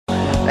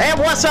And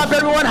what's up,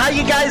 everyone? How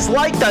you guys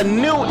like the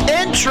new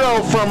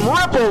intro from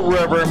Ripple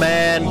River,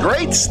 man?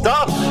 Great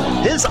stuff.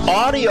 His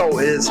audio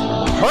is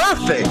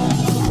perfect.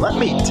 Let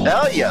me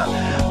tell you.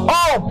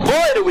 Oh,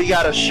 boy, do we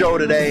got a show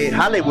today.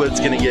 Hollywood's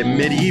going to get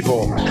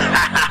medieval.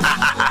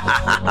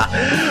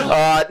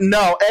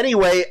 No,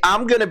 anyway,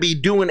 I'm going to be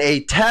doing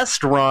a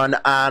test run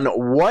on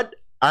what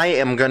I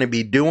am going to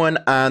be doing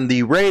on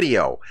the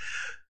radio.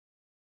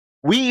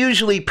 We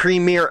usually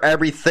premiere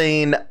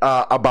everything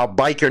about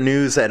biker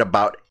news at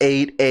about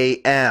 8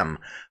 a.m.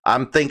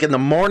 I'm thinking the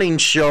morning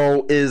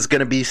show is going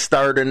to be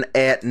starting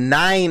at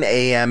 9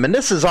 a.m. And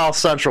this is all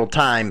Central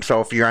Time.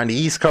 So if you're on the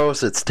East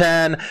Coast, it's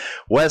 10.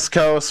 West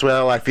Coast,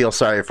 well, I feel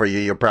sorry for you.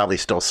 You're probably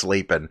still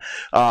sleeping.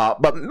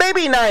 But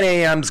maybe 9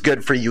 a.m. is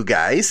good for you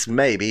guys.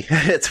 Maybe.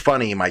 It's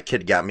funny. My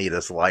kid got me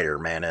this lighter,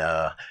 man.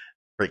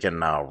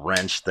 Freaking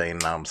wrench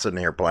thing. I'm sitting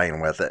here playing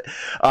with it.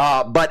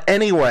 But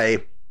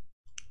anyway,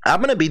 I'm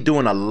going to be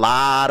doing a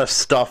lot of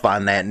stuff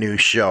on that new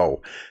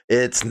show.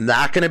 It's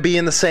not going to be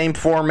in the same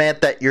format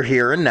that you're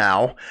hearing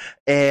now.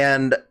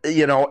 And,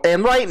 you know,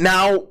 and right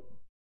now,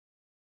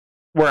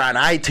 we're on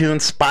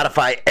iTunes,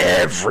 Spotify,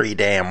 every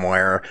damn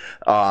where.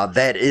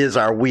 That is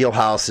our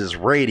wheelhouse, is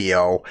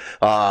radio.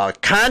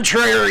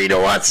 Contrary to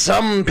what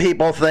some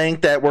people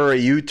think, that we're a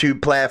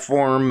YouTube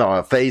platform,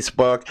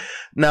 Facebook.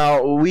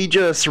 No, we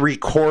just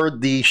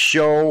record the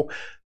show.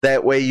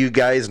 That way you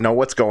guys know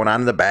what's going on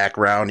in the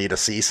background. You to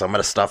see some of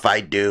the stuff I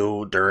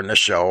do during the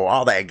show,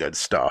 all that good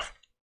stuff.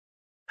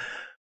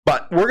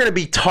 But we're going to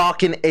be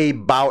talking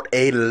about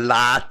a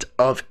lot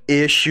of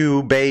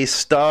issue-based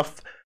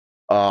stuff.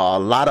 A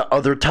lot of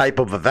other type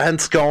of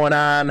events going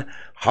on.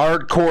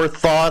 Hardcore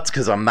thoughts,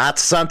 because I'm not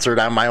censored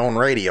on my own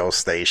radio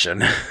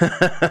station.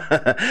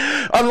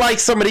 Unlike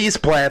some of these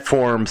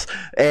platforms.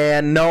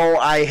 And no,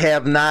 I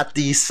have not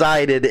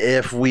decided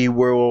if we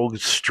will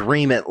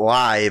stream it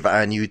live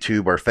on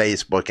YouTube or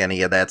Facebook,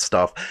 any of that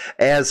stuff.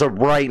 As of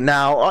right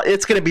now,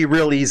 it's going to be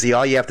real easy.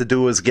 All you have to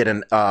do is get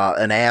an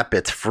app.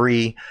 It's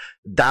free.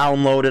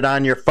 Download it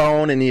on your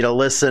phone and you to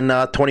listen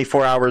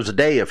 24 hours a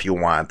day if you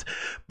want.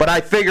 But I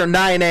figure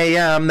 9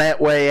 a.m. that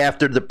way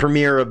after the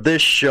premiere of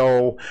this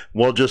show,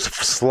 we'll just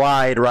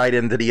slide right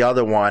into the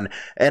other one.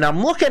 And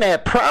I'm looking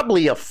at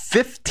probably a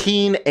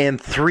 15 and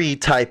 3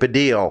 type of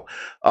deal.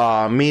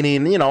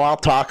 Meaning, you know, I'll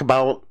talk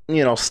about,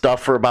 you know,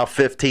 stuff for about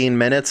 15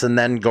 minutes and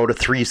then go to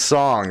 3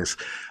 songs.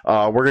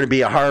 We're going to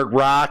be a hard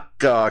rock,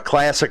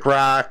 classic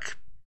rock,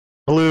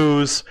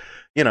 blues,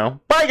 you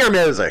know, biker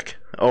music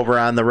over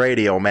on the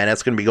radio, man.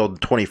 That's going to be going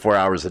 24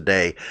 hours a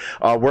day.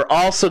 We're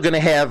also going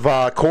to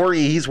have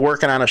Corey. He's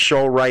working on a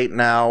show right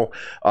now.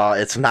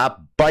 It's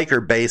not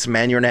biker based,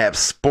 man. You're going to have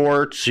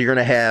sports. You're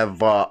going to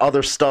have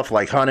other stuff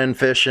like hunting,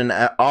 fishing,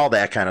 all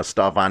that kind of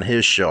stuff on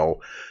his show.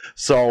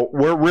 So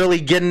we're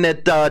really getting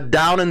it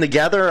down and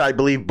together. I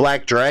believe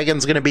Black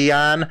Dragon's going to be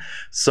on.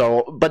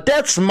 So, but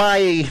that's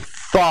my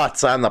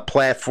thoughts on the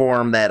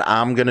platform that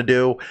I'm going to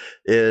do,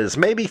 is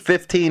maybe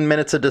 15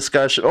 minutes of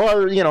discussion,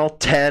 or, you know,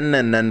 10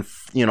 and then,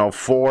 you know,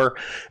 4.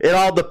 It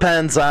all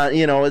depends on,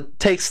 you know, it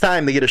takes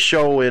time to get a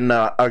show in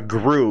a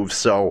groove.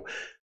 So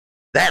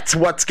that's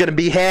what's going to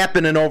be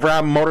happening over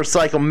on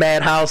Motorcycle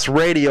Madhouse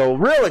Radio.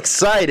 Real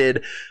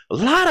excited. A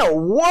lot of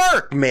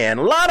work, man.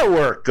 A lot of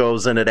work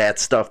goes into that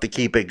stuff to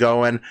keep it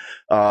going.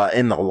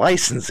 And the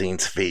licensing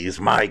fees,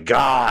 my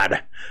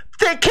God.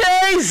 They're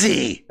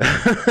crazy.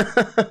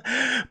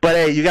 But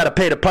hey, you got to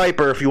pay the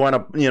piper if you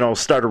want to, you know,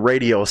 start a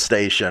radio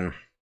station.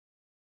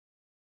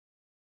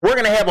 We're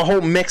going to have a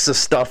whole mix of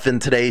stuff in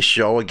today's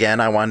show. Again,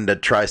 I wanted to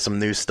try some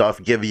new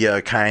stuff, give you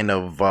a kind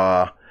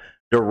of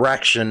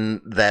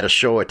direction that a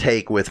show would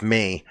take with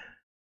me.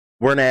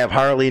 We're going to have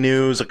Harley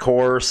news, of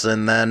course,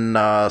 and then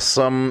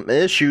some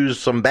issues,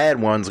 some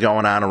bad ones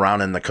going on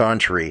around in the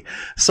country.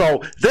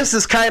 So this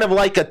is kind of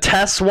like a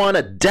test one,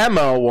 a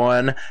demo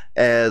one,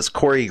 as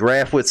Corey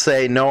Graff would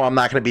say. No, I'm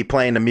not going to be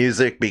playing the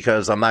music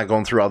because I'm not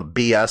going through all the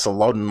BS of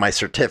loading my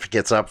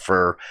certificates up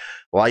for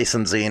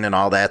licensing and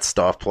all that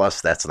stuff.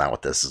 Plus, that's not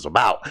what this is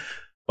about.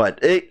 But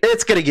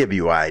it's going to give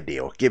you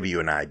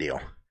an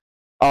idea.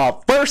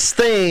 First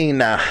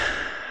thing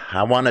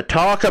I want to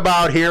talk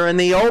about here in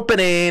the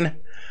opening,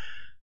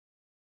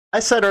 I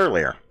said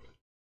earlier,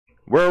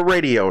 we're a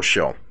radio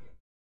show.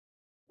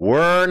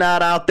 We're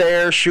not out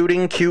there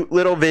shooting cute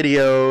little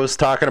videos,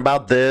 talking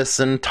about this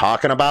and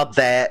talking about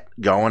that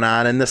going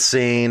on in the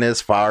scene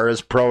as far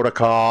as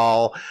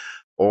protocol,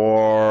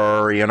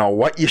 or, you know,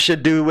 what you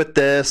should do with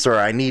this, or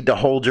I need to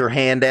hold your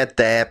hand at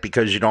that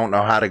because you don't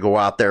know how to go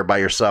out there by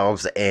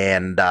yourselves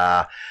and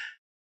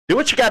do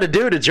what you got to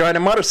do to join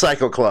a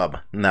motorcycle club.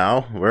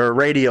 No, we're a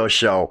radio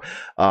show.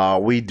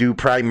 We do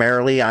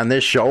primarily on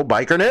this show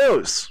biker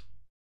news.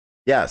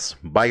 Yes,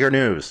 biker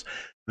news.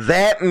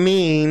 That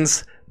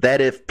means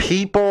that if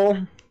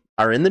people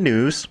are in the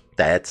news,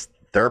 that's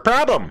their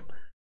problem.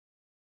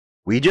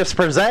 We just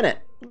present it.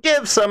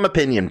 Give some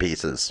opinion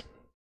pieces.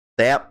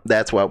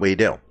 That's what we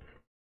do.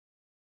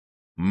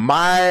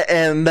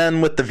 And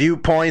then with the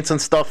viewpoints and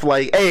stuff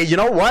like, hey, you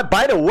know what?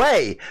 By the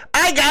way,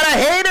 I got a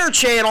hater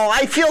channel.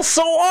 I feel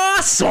so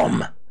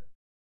awesome.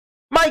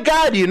 My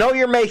God, you know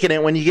you're making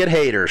it when you get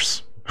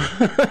haters.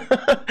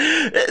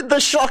 The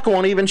schluck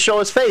won't even show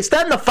his face.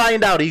 Then to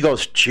find out, he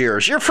goes,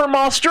 cheers. You're from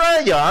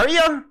Australia, are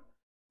you?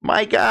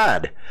 My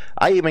God.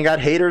 I even got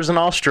haters in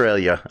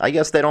Australia. I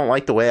guess they don't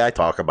like the way I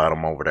talk about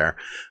them over there.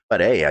 But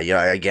hey,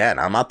 again,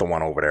 I'm not the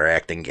one over there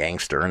acting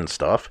gangster and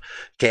stuff.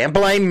 Can't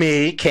blame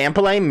me. Can't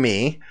blame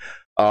me.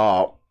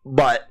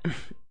 But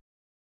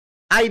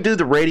I do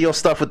the radio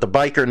stuff with the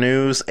biker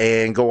news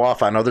and go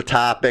off on other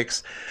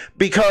topics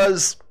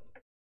because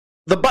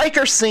the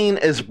biker scene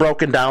is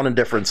broken down in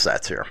different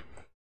sets here.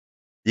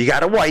 You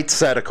got a white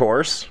set, of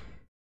course.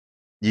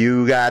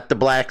 You got the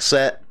black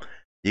set.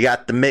 You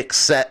got the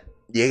mixed set.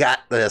 You got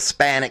the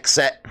Hispanic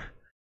set.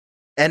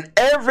 And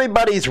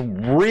everybody's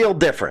real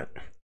different.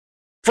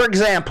 For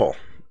example,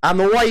 on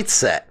the white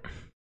set,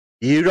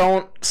 you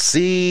don't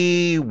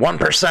see one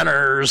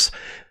percenters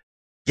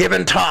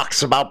giving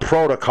talks about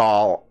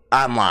protocol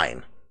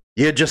online.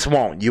 You just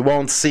won't. You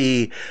won't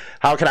see,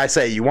 how can I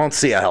say, you won't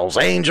see a Hell's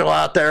Angel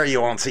out there.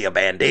 You won't see a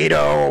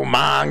Bandito,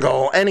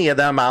 Mongo, any of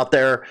them out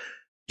there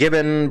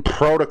giving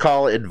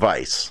protocol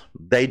advice.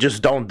 They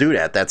just don't do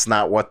that. That's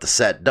not what the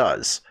set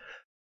does.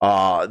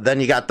 Then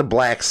you got the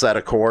black set,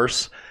 of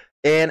course.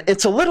 And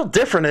it's a little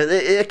different.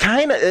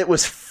 It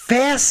was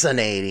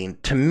fascinating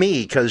to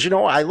me because,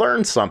 I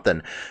learned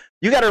something.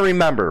 You got to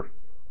remember,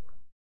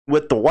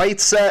 with the white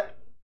set,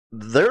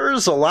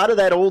 there's a lot of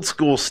that old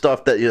school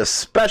stuff that you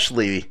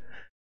especially,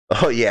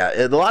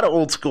 a lot of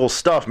old school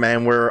stuff,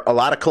 man, where a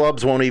lot of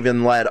clubs won't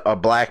even let a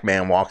black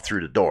man walk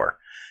through the door.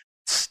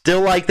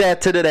 Still like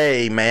that to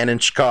today, man, in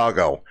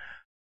Chicago.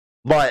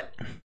 But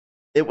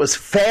it was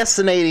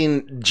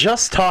fascinating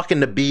just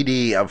talking to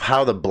BD of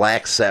how the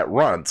black set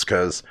runs,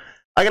 because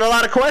I got a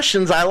lot of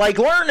questions I like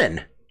learning.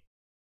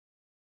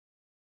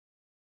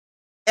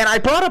 And I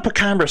brought up a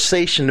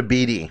conversation to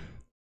BD.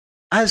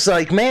 I was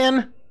like,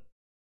 man,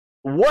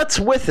 what's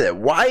with it?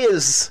 Why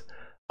is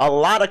a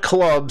lot of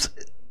clubs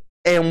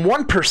and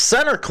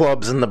 1%er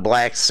clubs in the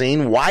black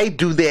scene, why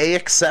do they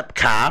accept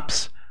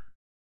cops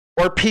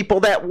or people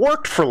that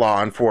worked for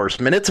law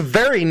enforcement? It's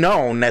very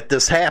known that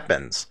this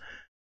happens.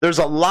 There's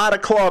a lot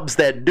of clubs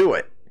that do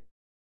it.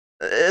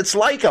 It's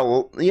like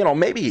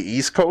maybe an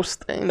East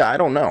Coast thing. I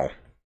don't know.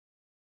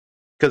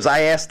 Because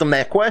I asked him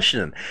that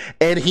question.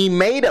 And he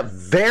made a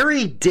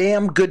very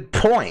damn good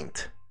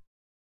point.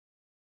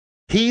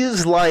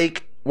 He's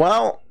like,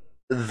 well,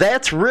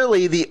 that's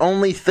really the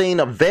only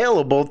thing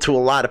available to a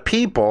lot of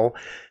people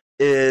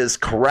is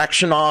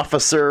correction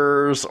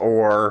officers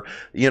or,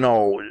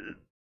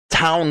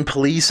 town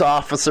police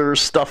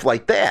officers, stuff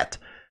like that.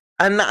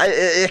 And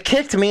it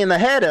kicked me in the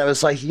head. I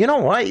was like, you know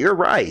what? You're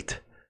right.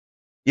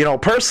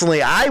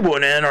 Personally, I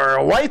wouldn't, or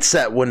a white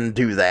set wouldn't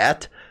do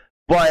that.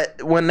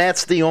 But when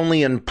that's the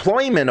only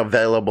employment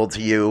available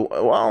to you,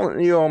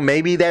 well,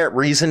 maybe that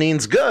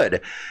reasoning's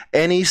good.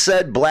 And he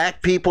said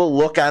black people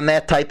look on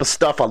that type of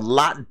stuff a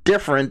lot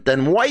different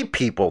than white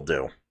people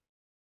do.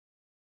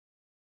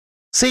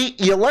 See,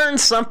 you learn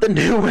something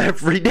new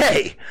every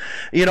day.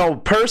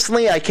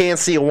 Personally, I can't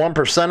see a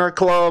 1%er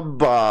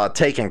club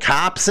taking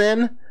cops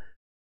in.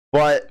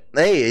 But,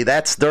 hey,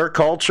 that's their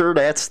culture.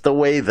 That's the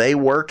way they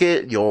work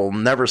it. You'll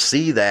never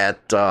see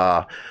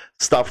that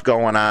stuff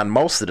going on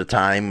most of the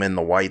time in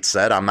the white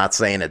set. I'm not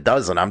saying it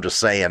doesn't. I'm just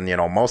saying,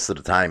 most of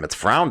the time it's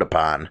frowned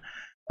upon.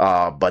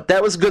 But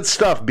that was good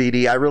stuff,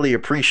 BD. I really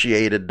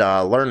appreciated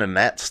learning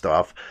that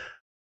stuff.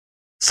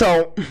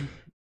 So,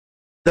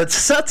 the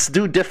sets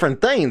do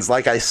different things.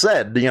 Like I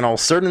said,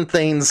 certain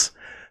things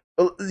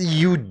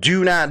you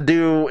do not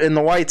do in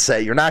the white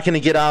set. You're not going to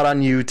get out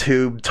on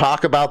YouTube,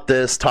 talk about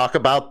this, talk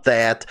about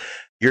that.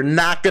 You're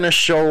not going to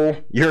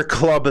show your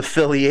club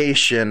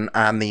affiliation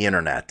on the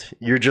internet.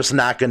 You're just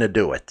not going to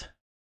do it.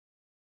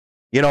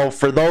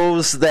 For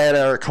those that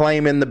are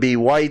claiming to be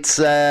white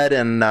set,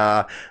 and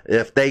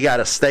if they got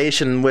a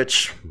station,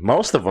 which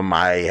most of them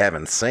I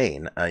haven't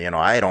seen,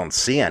 I don't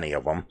see any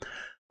of them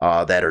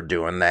that are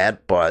doing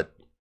that, but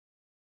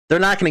they're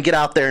not going to get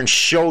out there and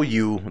show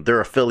you their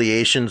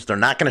affiliations. They're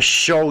not going to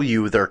show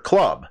you their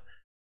club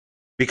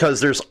because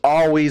there's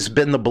always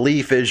been the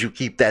belief is you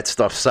keep that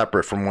stuff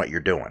separate from what you're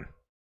doing.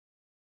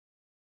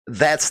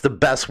 That's the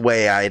best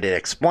way I'd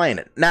explain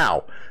it.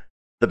 Now,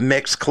 the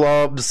mixed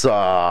clubs,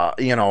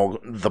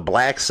 the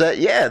black set,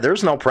 yeah,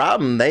 there's no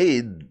problem.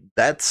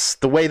 That's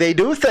the way they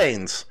do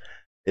things.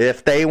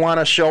 If they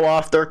want to show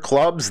off their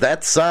clubs,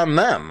 that's on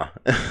them.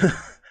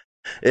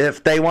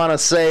 If they want to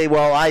say,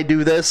 well, I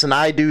do this and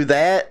I do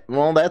that,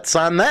 well, that's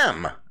on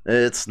them.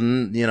 It's,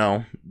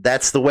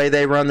 that's the way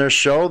they run their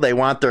show. They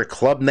want their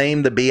club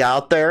name to be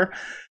out there,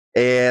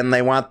 and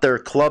they want their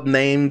club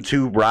name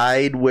to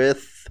ride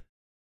with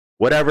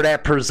whatever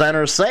that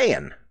presenter's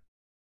saying.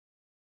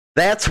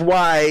 That's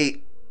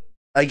why,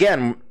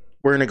 again,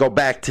 we're going to go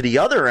back to the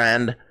other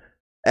end.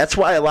 That's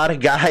why a lot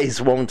of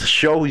guys won't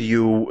show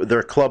you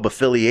their club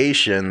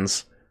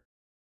affiliations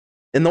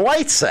in the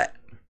white set.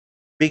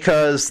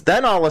 Because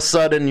then all of a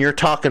sudden you're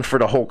talking for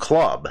the whole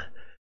club.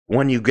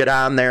 When you get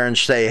on there and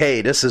say,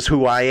 hey, this is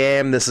who I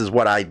am, this is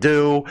what I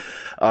do,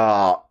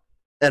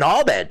 and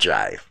all that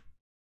jive.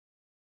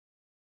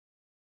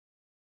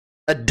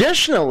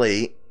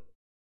 Additionally,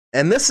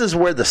 and this is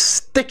where the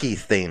sticky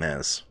thing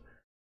is,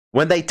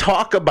 when they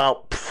talk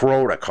about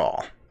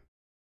protocol.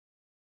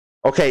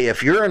 Okay,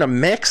 if you're in a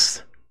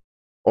mix,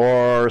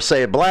 or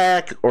say a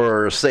black,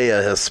 or say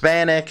a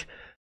Hispanic,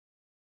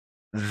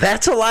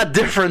 that's a lot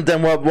different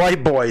than what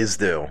white boys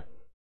do.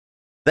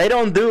 They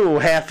don't do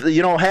half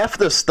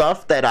the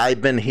stuff that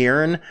I've been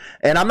hearing,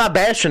 and I'm not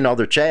bashing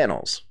other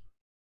channels,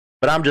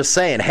 but I'm just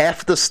saying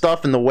half the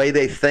stuff and the way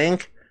they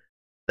think,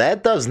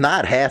 that does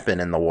not happen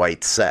in the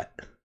white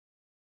set.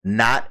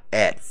 Not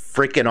at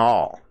freaking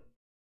all.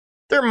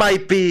 There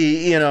might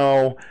be,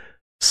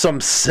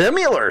 some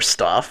similar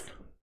stuff,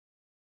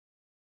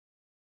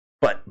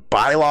 but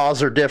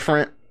bylaws are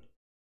different.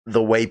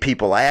 The way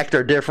people act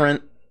are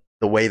different.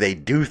 The way they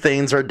do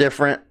things are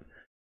different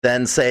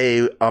than,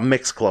 say, a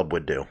mixed club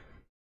would do.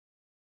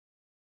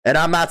 And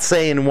I'm not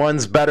saying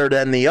one's better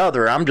than the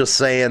other. I'm just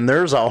saying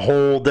there's a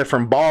whole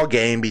different ball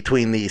game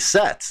between these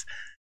sets.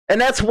 And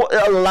that's what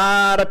a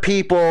lot of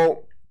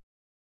people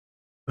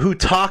who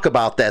talk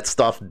about that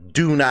stuff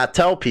do not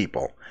tell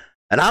people.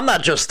 And I'm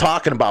not just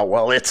talking about,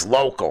 well, it's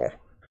local.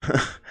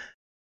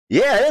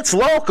 Yeah, it's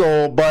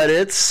local, but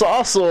it's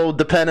also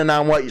depending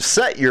on what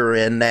set you're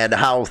in and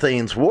how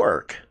things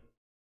work.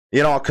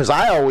 Because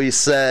I always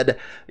said,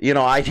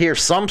 I'd hear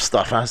some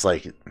stuff, and I was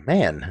like,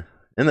 man,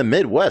 in the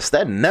Midwest,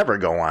 that'd never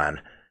go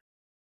on.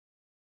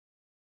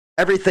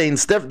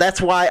 Everything's different.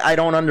 That's why I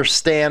don't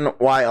understand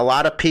why a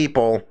lot of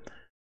people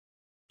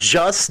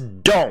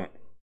just don't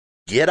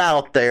get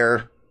out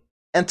there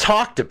and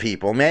talk to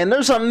people, man.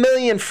 There's a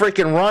million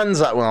freaking runs.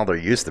 Well, there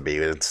used to be.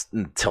 It's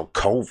until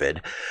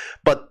COVID.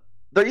 But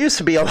there used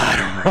to be a lot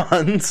of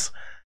runs.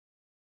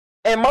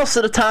 And most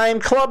of the time,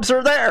 clubs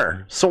are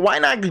there. So why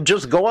not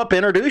just go up,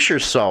 introduce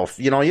yourself?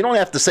 You don't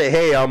have to say,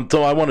 hey, I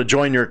want to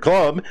join your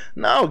club.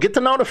 No, get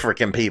to know the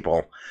freaking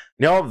people.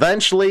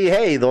 Eventually,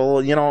 hey,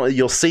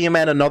 you'll see them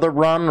at another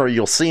run, or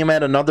you'll see them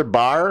at another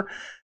bar,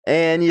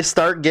 and you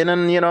start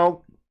getting,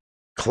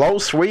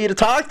 close for you to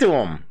talk to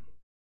them.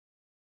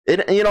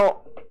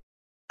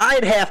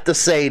 I'd have to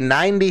say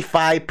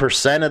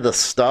 95% of the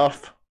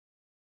stuff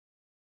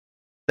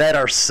that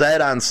are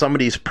said on some of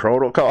these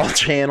protocol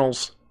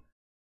channels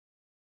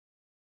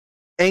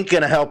ain't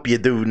going to help you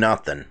do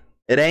nothing.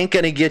 It ain't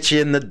going to get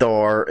you in the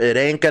door. It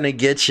ain't going to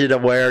get you to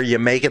where you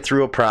make it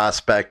through a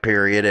prospect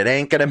period. It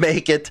ain't going to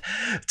make it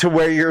to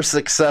where you're a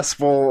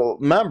successful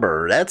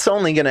member. That's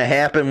only going to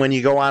happen when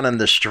you go out on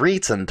the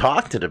streets and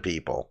talk to the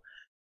people.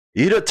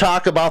 You to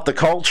talk about the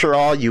culture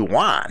all you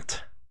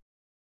want.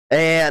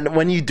 And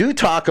when you do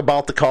talk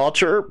about the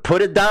culture,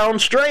 put it down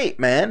straight,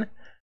 man.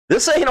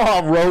 This ain't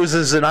all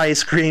roses and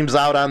ice creams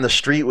out on the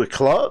street with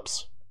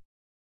clubs.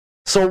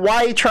 So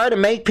why try to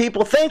make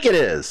people think it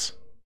is?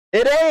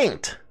 It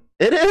ain't.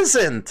 It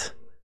isn't.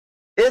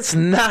 It's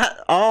not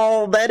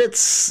all that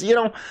it's,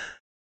 you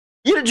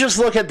just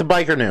look at the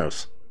biker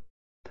news.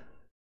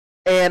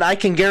 And I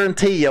can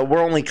guarantee you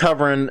we're only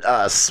covering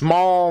a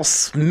small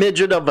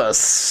smidget of a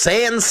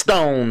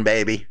sandstone,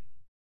 baby.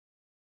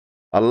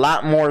 A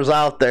lot more is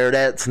out there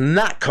that's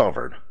not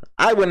covered.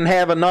 I wouldn't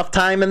have enough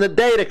time in the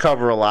day to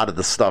cover a lot of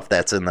the stuff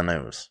that's in the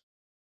news.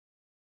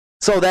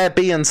 So that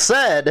being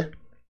said,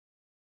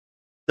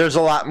 there's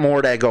a lot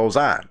more that goes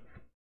on.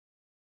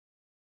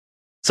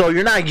 So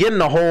you're not getting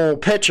the whole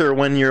picture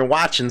when you're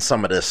watching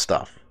some of this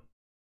stuff.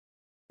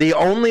 The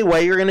only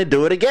way you're going to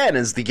do it again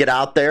is to get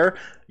out there.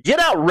 Get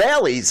out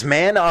rallies,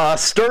 man.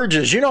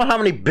 Sturgis. You know how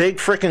many big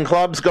freaking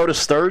clubs go to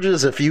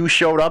Sturgis if you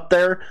showed up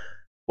there?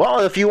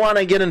 Well, if you want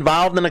to get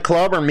involved in a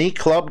club or meet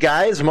club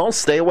guys,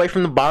 stay away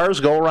from the bars.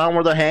 Go around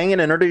where they're hanging.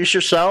 Introduce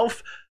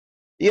yourself.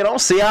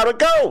 See how it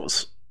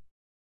goes.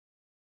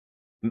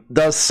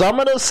 Does some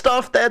of the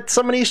stuff that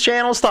some of these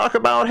channels talk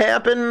about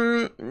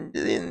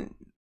happen?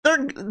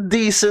 They're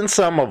decent,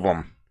 some of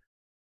them.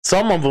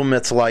 Some of them,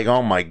 it's like,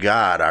 oh my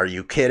God, are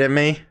you kidding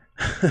me?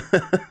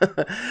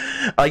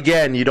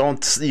 Again, you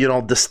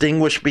don't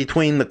distinguish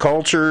between the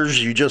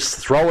cultures. You just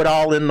throw it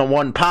all in the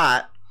one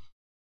pot.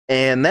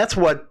 And that's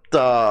why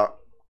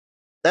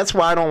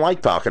I don't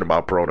like talking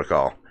about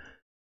protocol.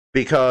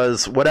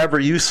 Because whatever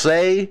you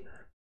say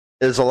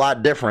is a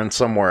lot different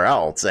somewhere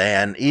else.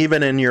 And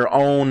even in your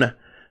own,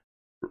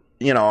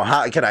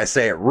 how can I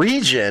say it,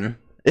 region,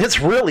 it's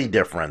really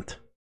different.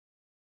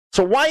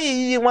 So why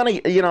you want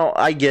to,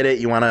 I get it.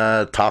 You want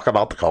to talk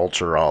about the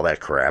culture, all that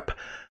crap.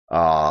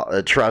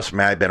 Trust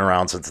me, I've been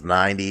around since the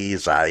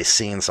 90s. I've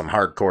seen some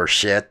hardcore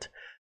shit.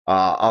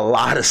 A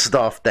lot of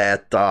stuff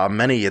that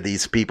many of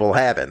these people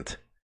haven't.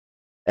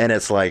 And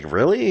it's like,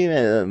 really?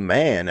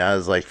 Man, I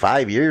was like,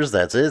 5 years,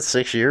 that's it?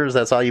 6 years,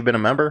 that's all you've been a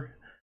member?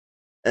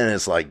 And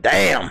it's like,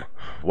 damn,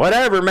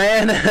 whatever,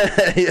 man.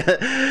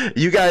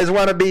 You guys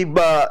want to be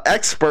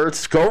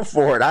experts, go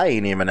for it. I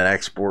ain't even an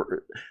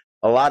expert.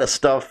 A lot of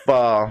stuff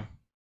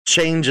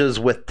changes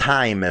with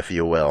time, if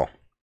you will.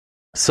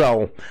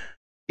 So,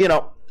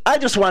 I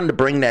just wanted to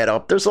bring that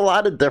up. There's a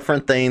lot of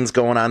different things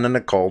going on in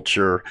the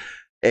culture.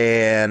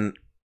 And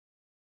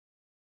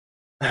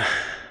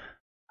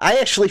I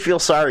actually feel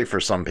sorry for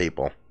some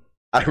people.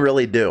 I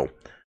really do.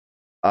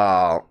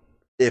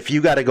 if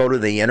you got to go to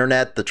the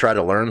internet to try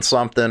to learn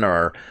something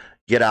or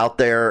get out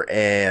there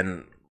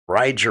and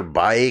ride your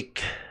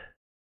bike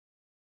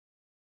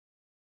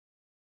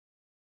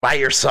by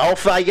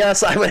yourself, I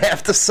guess I would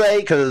have to say,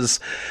 because,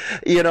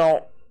 you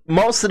know,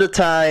 most of the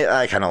time,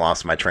 I kind of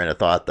lost my train of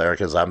thought there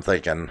because I'm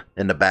thinking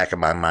in the back of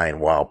my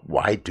mind, well,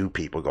 why do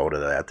people go to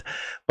that?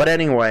 But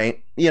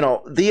anyway, you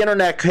know, the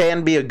internet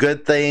can be a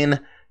good thing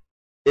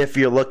if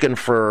you're looking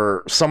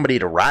for somebody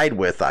to ride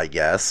with, I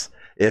guess.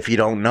 If you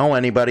don't know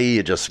anybody,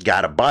 you just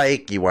got a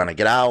bike, you want to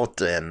get out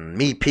and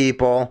meet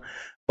people.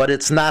 But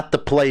it's not the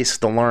place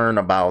to learn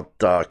about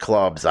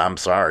clubs. I'm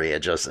sorry, it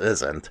just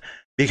isn't.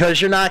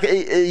 Because you're not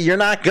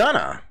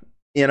gonna.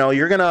 You know,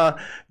 you're gonna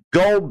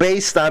go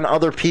based on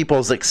other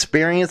people's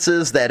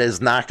experiences that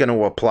is not going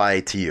to apply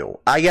to you.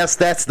 I guess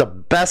that's the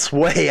best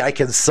way I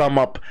can sum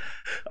up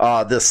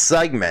this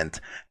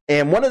segment.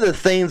 And one of the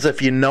things,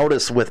 if you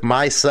notice with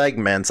my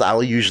segments,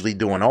 I'll usually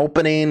do an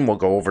opening, we'll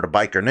go over to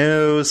Biker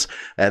News,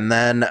 and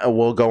then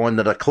we'll go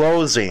into the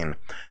closing.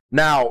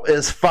 Now,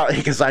 it's funny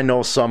because I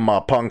know some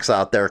punks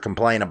out there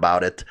complain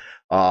about it.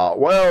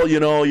 Well, you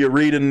know, you're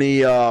reading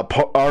the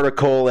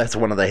article. That's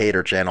one of the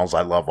hater channels.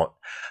 I love it.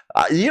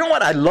 You know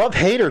what? I love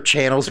hater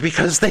channels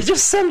because they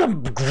just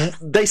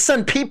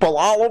send people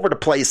all over the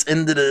place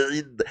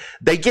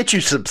they get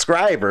you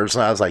subscribers.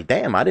 And I was like,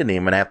 damn, I didn't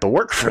even have to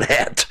work for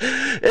that.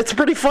 It's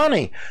pretty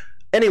funny.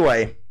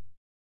 Anyway,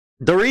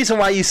 the reason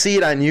why you see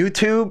it on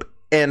YouTube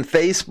and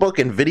Facebook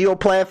and video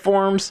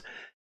platforms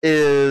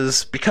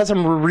is because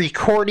I'm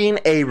recording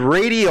a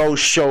radio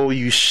show,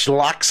 you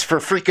schlucks, for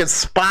freaking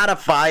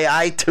Spotify,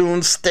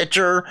 iTunes,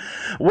 Stitcher.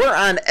 We're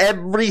on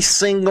every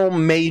single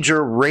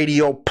major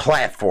radio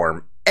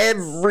platform.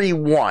 Every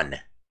one.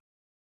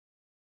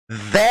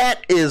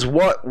 That is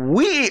what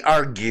we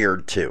are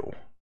geared to.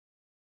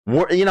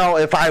 You know,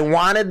 if I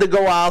wanted to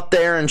go out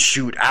there and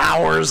shoot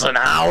hours and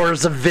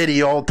hours of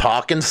video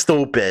talking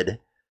stupid,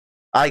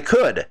 I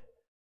could.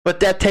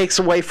 But that takes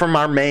away from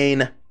our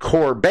main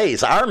core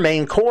base. Our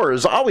main core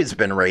has always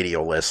been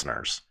radio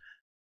listeners.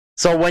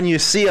 So when you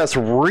see us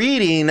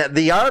reading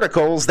the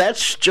articles,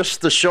 that's just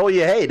to show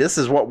you, hey, this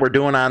is what we're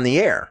doing on the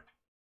air.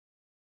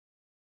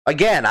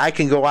 Again, I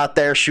can go out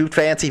there, shoot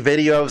fancy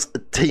videos,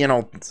 to, you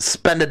know,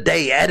 spend a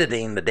day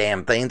editing the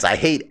damn things. I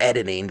hate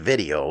editing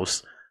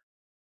videos.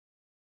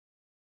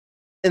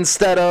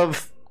 Instead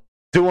of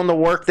doing the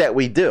work that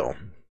we do.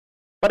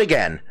 But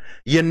again,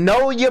 you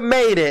know you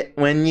made it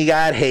when you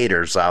got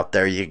haters out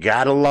there. You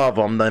gotta love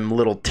them, them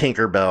little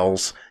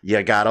Tinkerbells.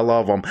 You gotta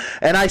love them.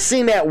 And I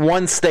seen that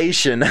one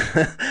station.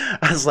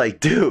 I was like,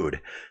 dude,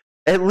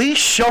 at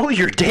least show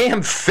your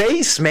damn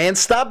face, man.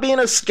 Stop being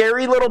a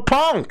scary little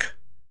punk.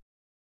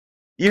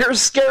 You're a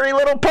scary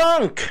little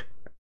punk.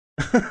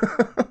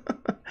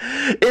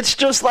 It's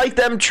just like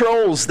them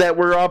trolls that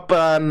were up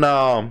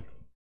on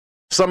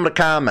some of the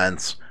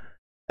comments.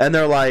 And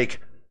they're like,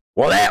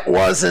 well, that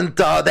wasn't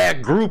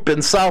that group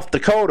in South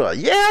Dakota.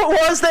 Yeah,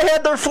 it was. They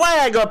had their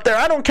flag up there.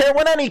 I don't care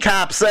what any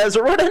cop says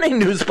or what any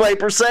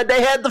newspaper said.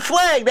 They had the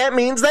flag. That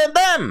means they're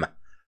them.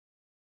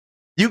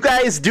 You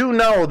guys do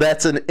know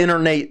that's an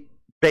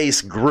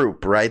internet-based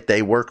group, right?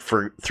 They work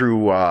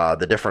through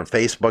the different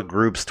Facebook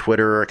groups,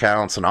 Twitter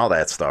accounts, and all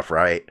that stuff,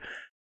 right?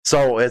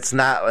 So it's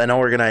not an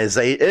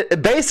organization.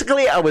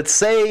 Basically, I would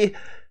say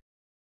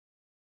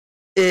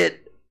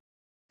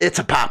it's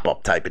a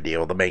pop-up type of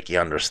deal to make you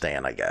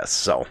understand, I guess.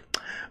 So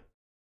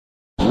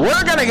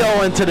we're going to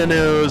go into the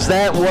news.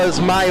 That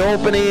was my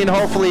opening.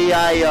 Hopefully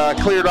I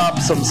cleared up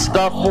some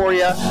stuff for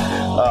you.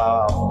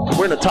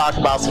 We're going to talk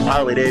about some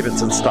Harley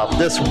Davidson stuff.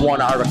 This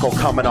one article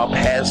coming up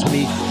has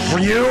me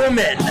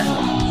fuming.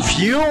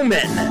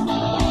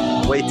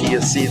 Wait till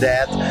you see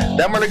that.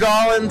 Then we're going to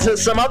go into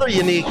some other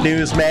unique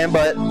news, man.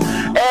 But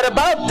at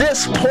about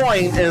this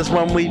point is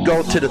when we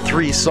go to the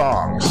 3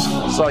 songs.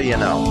 So you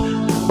know.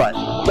 But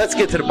let's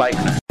get to the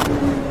biker.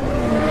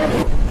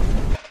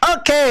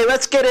 Okay,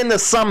 let's get into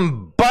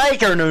some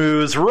biker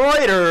news.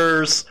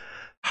 Reuters.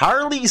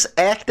 Harley's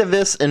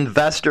activist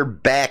investor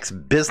backs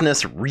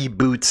business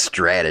reboot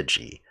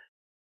strategy.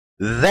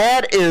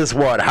 That is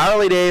what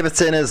Harley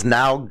Davidson has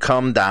now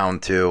come down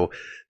to.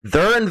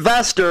 Their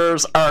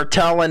investors are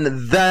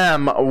telling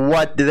them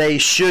what they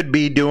should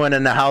be doing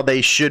and how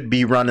they should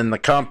be running the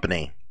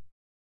company.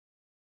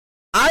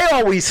 I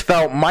always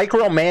felt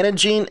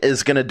micromanaging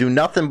is going to do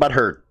nothing but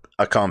hurt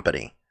a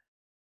company.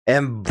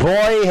 And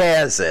boy,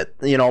 has it.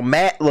 You know,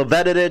 Matt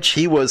Levatich,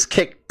 he was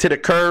kicked to the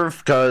curb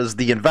because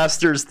the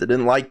investors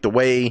didn't like the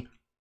way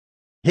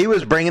he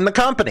was bringing the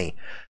company.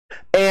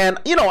 And,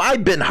 you know,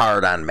 I've been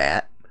hard on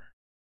Matt.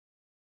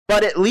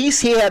 But at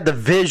least he had the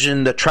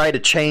vision to try to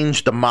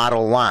change the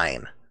model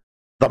line.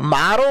 The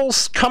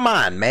models? Come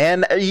on,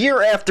 man.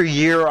 Year after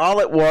year, all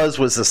it was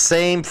the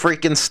same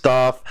freaking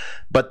stuff,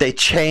 but they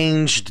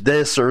changed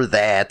this or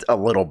that a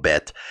little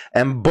bit.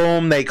 And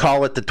boom, they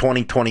call it the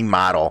 2020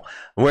 model,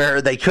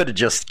 where they could have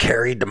just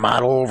carried the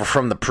model over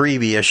from the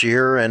previous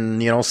year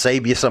and, you know,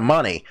 save you some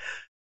money.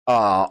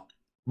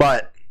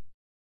 But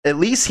at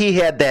least he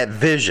had that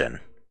vision.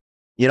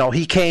 You know,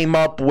 he came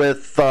up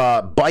with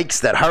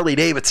bikes that Harley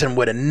Davidson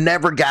would have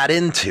never got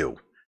into.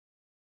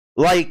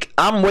 Like,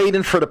 I'm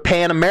waiting for the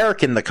Pan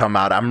American to come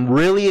out. I'm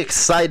really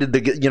excited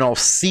to,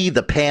 see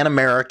the Pan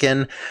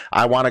American.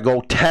 I want to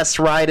go test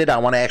ride it. I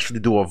want to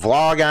actually do a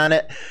vlog on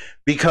it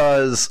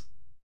because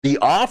the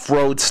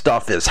off-road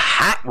stuff is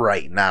hot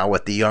right now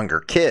with the younger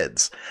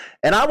kids.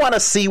 And I want to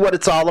see what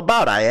it's all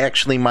about. I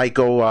actually might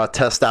go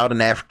test out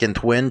an African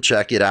Twin,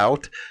 check it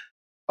out.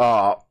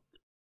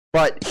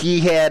 But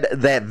he had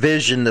that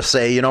vision to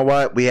say, you know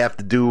what, we have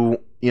to do,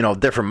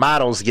 different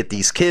models to get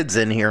these kids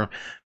in here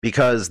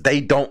because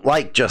they don't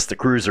like just the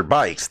cruiser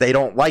bikes. They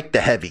don't like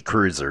the heavy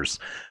cruisers.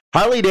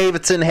 Harley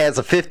Davidson has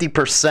a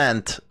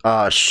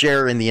 50%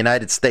 share in the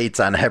United States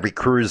on heavy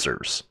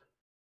cruisers.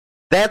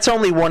 That's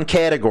only one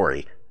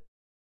category.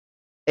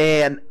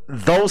 And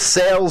those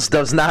sales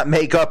does not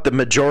make up the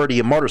majority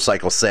of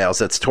motorcycle sales.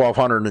 That's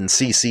 1,200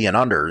 cc and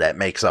under that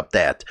makes up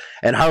that.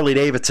 And Harley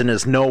Davidson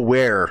is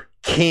nowhere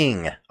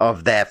king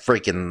of that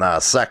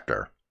freaking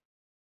sector.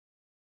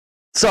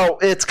 So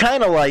it's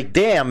kind of like,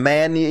 damn,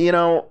 man,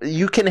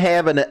 you can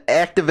have an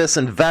activist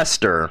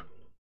investor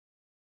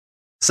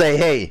say,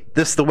 hey,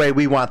 this is the way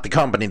we want the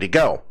company to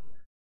go.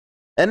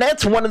 And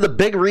that's one of the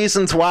big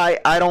reasons why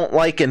I don't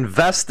like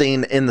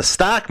investing in the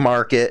stock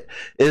market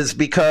is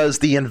because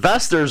the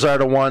investors are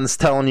the ones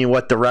telling you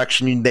what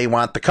direction they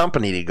want the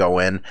company to go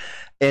in.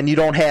 And you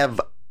don't have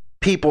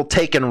people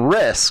taking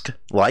risk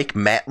like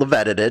Matt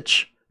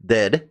Levetich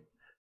did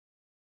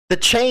to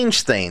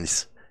change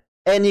things.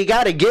 And you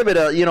got to give it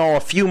a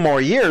few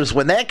more years.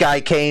 When that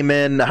guy came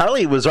in,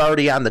 Harley was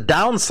already on the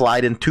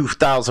downslide in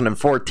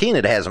 2014.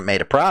 It hasn't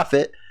made a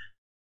profit.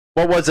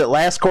 What was it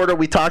last quarter?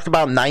 We talked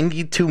about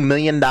 $92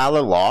 million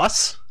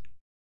loss.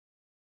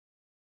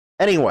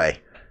 Anyway,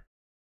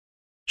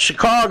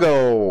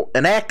 Chicago,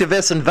 an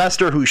activist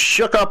investor who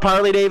shook up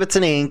Harley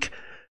Davidson Inc.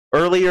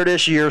 earlier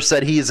this year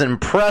said he is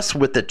impressed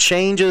with the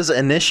changes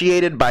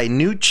initiated by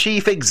new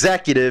chief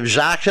executive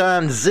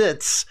Jochen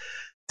Zitz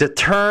to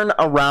turn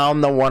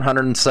around the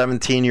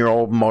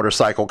 117-year-old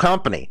motorcycle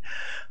company.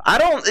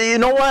 You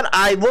know what?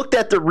 I looked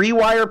at the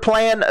Rewire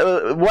plan.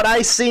 What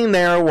I seen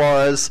there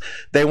was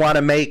they want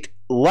to make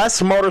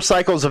less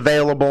motorcycles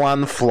available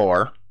on the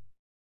floor.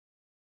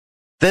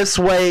 This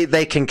way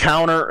they can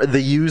counter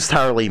the used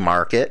Harley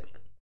market.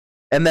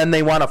 And then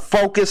they want to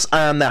focus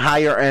on the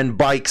higher end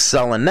bikes,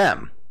 selling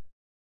them.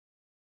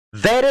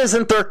 That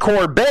isn't their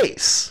core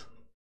base.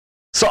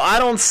 So I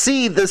don't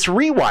see this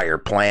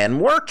Rewire plan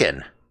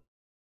working.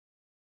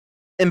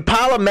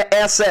 Impala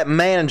Asset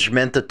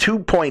Management, the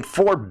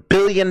 $2.4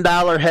 billion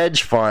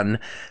hedge fund,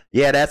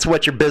 yeah, that's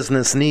what your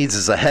business needs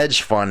is a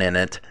hedge fund in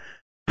it,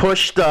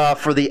 pushed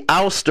for the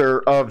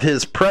ouster of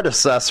his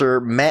predecessor,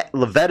 Matt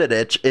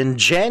Levetich, in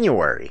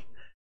January.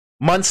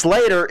 Months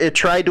later, it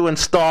tried to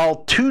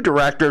install 2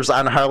 directors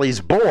on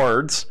Harley's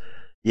boards.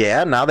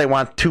 Yeah, now they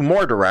want 2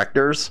 more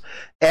directors,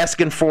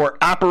 asking for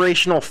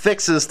operational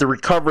fixes to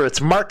recover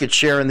its market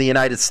share in the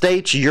United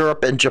States,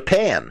 Europe, and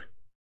Japan.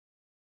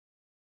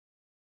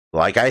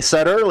 Like I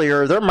said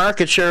earlier, their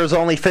market share is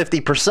only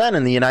 50%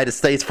 in the United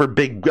States for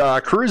big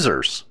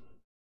cruisers.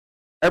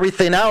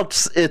 Everything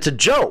else, it's a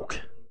joke.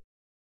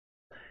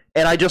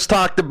 And I just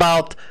talked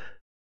about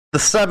the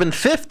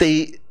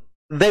 750.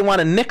 They want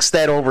to nix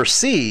that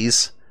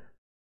overseas.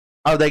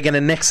 Are they going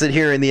to nix it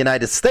here in the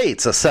United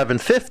States, a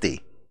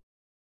 750?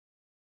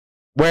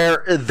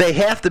 Where they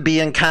have to be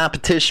in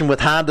competition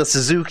with Honda,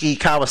 Suzuki,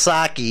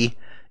 Kawasaki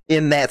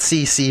in that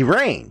CC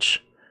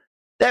range.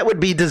 That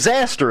would be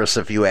disastrous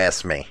if you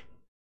ask me.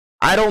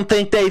 I don't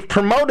think they've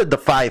promoted the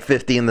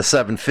 550 and the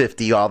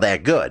 750 all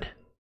that good.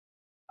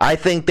 I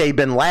think they've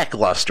been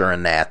lackluster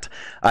in that.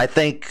 I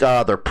think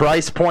their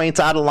price point's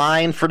out of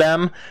line for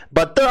them,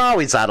 but they're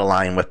always out of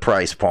line with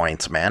price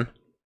points, man.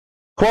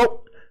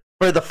 Quote,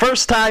 for the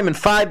first time in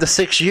 5 to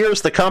 6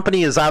 years, the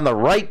company is on the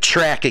right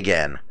track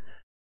again.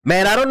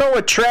 Man, I don't know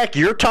what track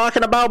you're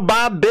talking about,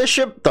 Bob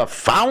Bishop, the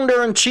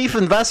founder and chief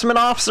investment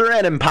officer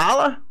at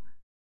Impala.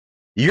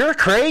 You're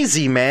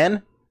crazy,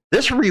 man.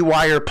 This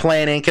Rewire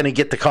plan ain't going to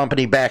get the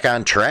company back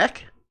on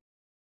track.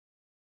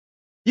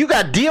 You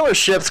got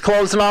dealerships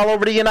closing all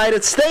over the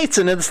United States,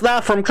 and it's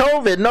not from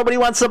COVID. Nobody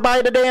wants to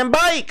buy the damn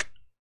bike.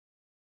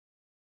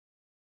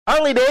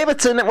 Harley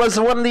Davidson was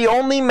one of the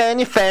only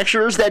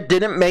manufacturers that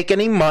didn't make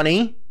any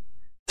money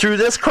through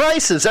this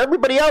crisis.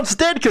 Everybody else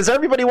did because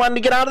everybody wanted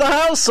to get out of the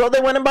house, so they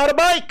went and bought a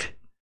bike.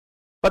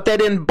 But they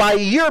didn't buy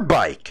your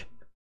bike.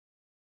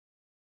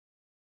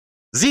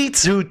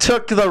 Zitz, who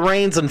took the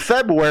reins in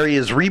February,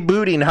 is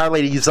rebooting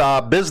Harley's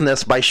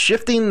business by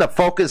shifting the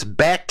focus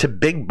back to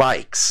big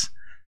bikes.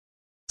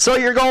 So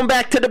you're going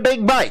back to the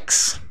big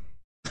bikes.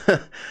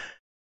 The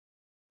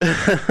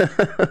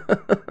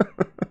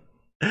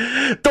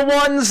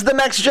ones the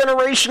next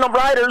generation of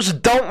riders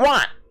don't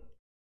want.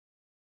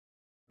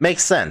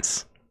 Makes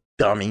sense,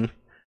 dummy.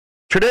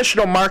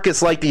 Traditional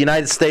markets like the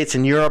United States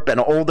and Europe and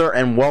older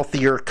and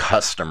wealthier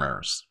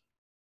customers.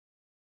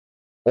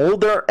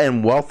 Older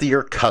and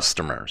wealthier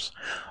customers.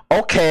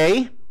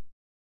 Okay.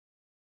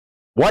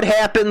 What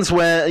happens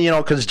when,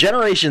 because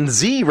Generation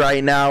Z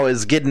right now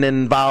is getting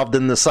involved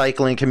in the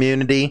cycling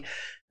community,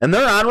 and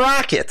they're on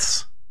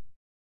rockets.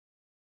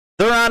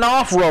 They're on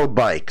off-road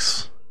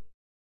bikes.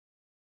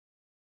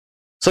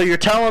 So you're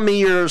telling me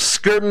you're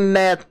skirting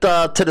that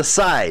to the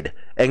side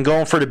and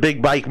going for the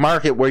big bike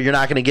market where you're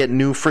not going to get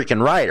new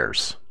freaking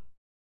riders?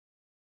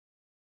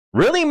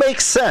 Really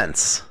makes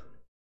sense.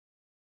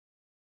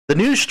 The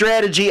new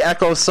strategy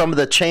echoes some of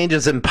the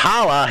changes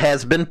Impala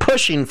has been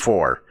pushing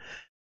for.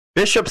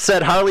 Bishop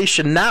said Harley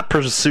should not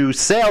pursue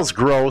sales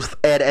growth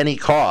at any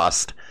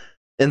cost.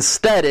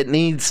 Instead, it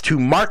needs to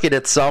market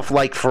itself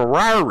like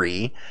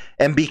Ferrari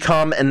and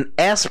become an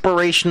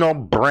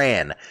aspirational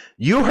brand.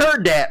 You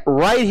heard that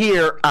right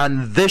here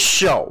on this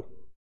show.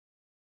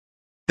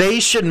 They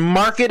should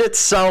market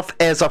itself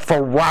as a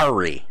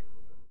Ferrari.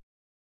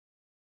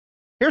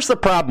 Here's the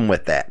problem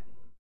with that.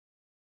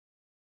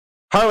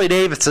 Harley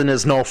Davidson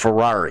is no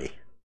Ferrari.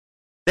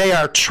 They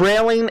are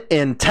trailing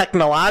in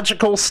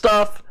technological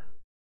stuff.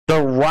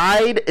 The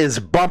ride is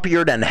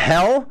bumpier than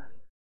hell.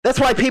 That's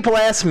why people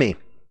ask me,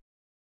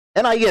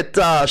 and I get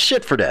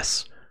shit for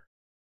this,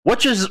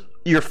 which is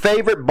your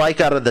favorite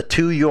bike out of the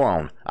two you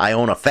own? I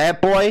own a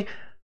Fat Boy,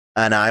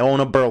 and I own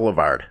a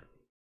Boulevard.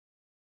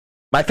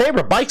 My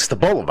favorite bike's the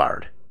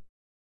Boulevard.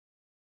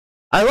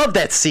 I love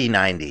that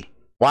C90.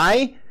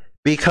 Why?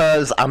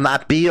 Because I'm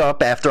not beat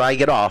up after I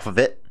get off of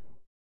it.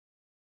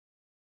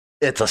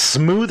 It's a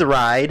smooth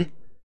ride.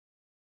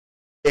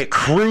 It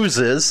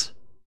cruises.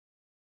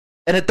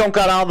 And it don't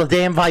got all the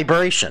damn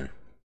vibration.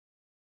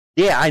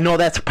 Yeah, I know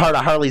that's part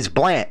of Harley's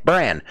brand.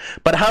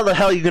 But how the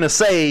hell are you going to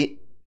say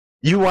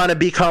you want to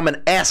become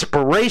an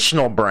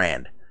aspirational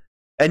brand?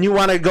 And you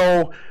want to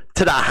go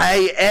to the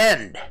high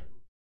end?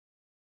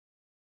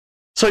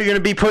 So you're going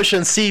to be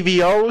pushing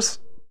CVOs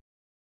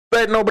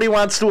that nobody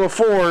wants to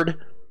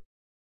afford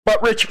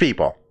but rich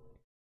people.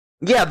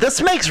 Yeah,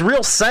 this makes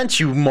real sense,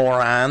 you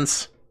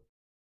morons.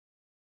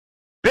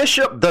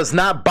 Bishop does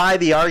not buy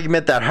the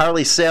argument that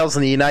Harley sales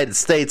in the United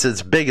States,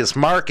 its biggest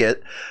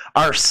market,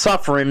 are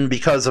suffering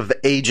because of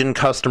aging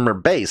customer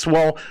base.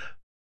 Well,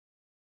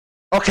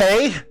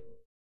 okay.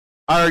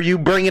 Are you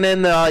bringing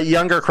in the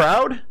younger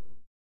crowd?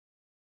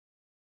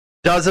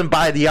 Doesn't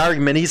buy the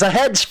argument. He's a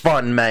hedge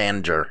fund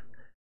manager.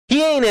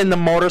 He ain't in the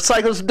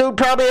motorcycles. Dude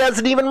probably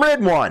hasn't even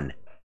ridden one.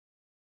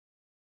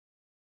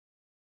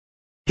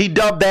 He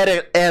dubbed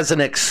that as an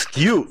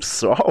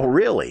excuse. Oh,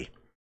 really?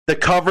 To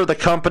cover the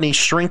company's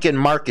shrinking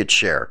market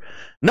share.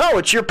 No,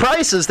 it's your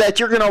prices that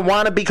you're going to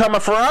want to become a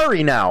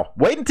Ferrari now.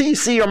 Wait until you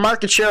see your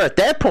market share at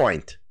that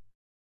point.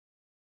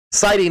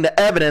 Citing the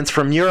evidence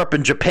from Europe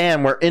and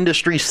Japan where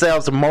industry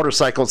sales of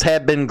motorcycles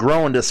have been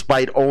growing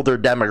despite older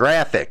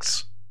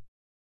demographics.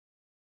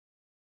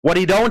 What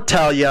he don't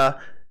tell you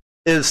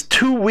is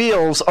two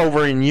wheels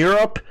over in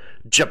Europe,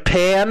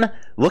 Japan.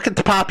 Look at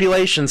the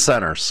population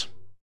centers.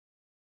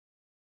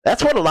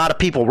 That's what a lot of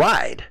people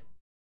ride.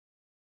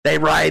 They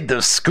ride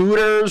the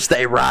scooters,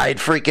 they ride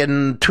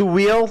freaking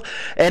two-wheel.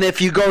 And if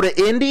you go to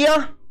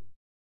India,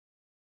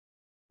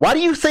 why do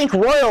you think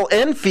Royal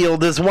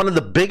Enfield is one of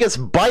the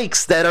biggest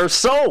bikes that are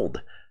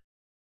sold?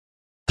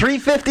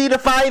 350 to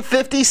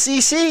 550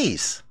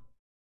 cc's.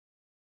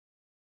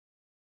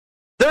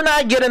 They're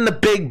not getting the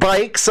big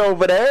bikes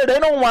over there. They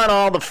don't want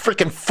all the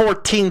freaking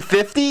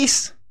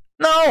 1450s.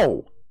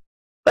 No.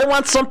 They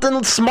want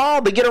something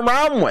small to get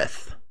around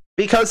with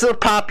because of the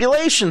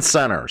population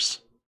centers.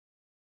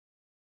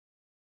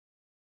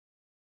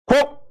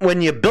 Quote,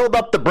 when you build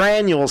up the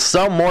brand, you will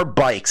sell more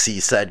bikes,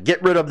 he said.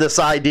 Get rid of this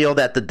ideal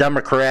that the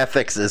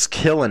demographics is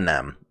killing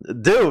them.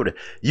 Dude,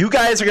 you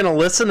guys are going to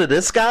listen to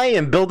this guy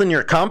and building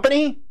your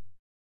company?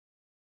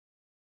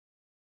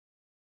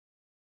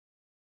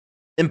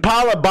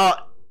 Impala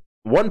bought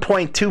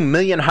 1.2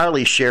 million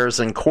Harley shares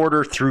in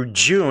quarter through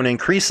June,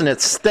 increasing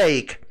its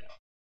stake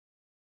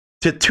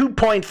to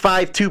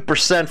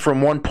 2.52%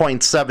 from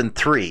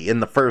 1.73%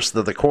 in the first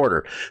of the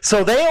quarter.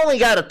 So they only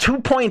got a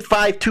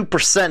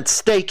 2.52%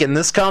 stake in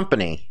this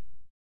company.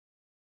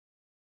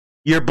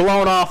 You're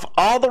blowing off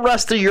all the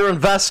rest of your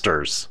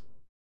investors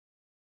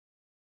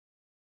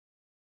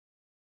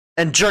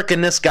and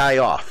jerking this guy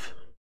off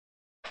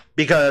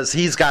because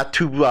he's got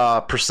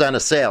 2%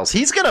 of sales.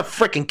 He's going to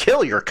freaking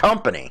kill your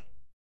company.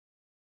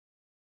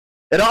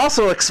 It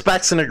also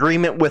expects an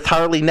agreement with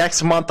Harley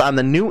next month on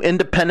the new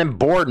independent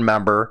board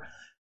member.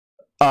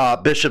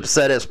 Bishop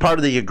said as part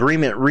of the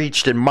agreement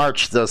reached in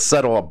March to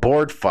settle a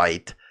board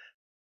fight.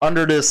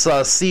 Under this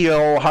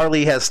CEO,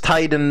 Harley has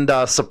tightened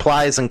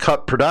supplies and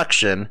cut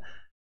production,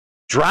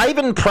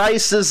 driving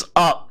prices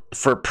up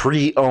for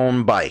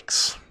pre-owned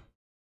bikes.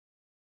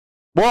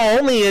 Well,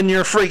 only in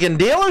your freaking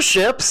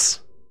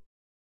dealerships.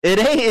 It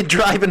ain't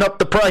driving up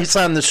the price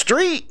on the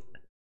street.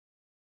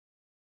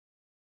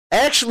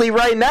 Actually,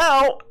 right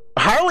now,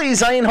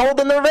 Harleys ain't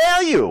holding their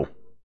value.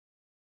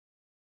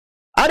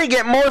 I did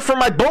get more for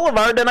my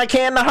Boulevard than I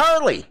can the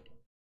Harley.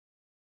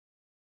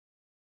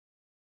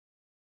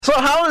 So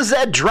how is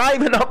that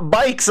driving up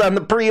bikes on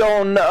the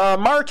pre-owned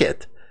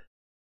market?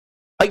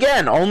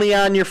 Again, only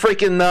on your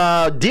freaking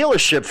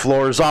dealership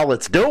floor is all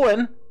it's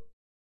doing.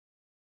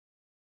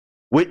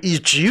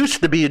 which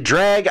used to be a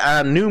drag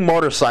on new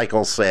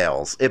motorcycle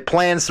sales. It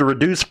plans to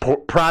reduce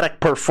product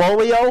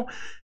portfolio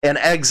and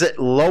exit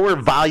lower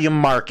volume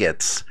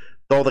markets,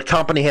 though the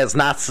company has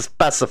not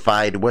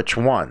specified which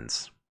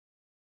ones.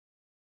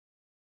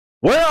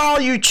 Where are all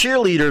you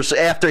cheerleaders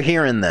after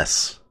hearing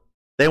this?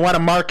 They want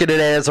to market it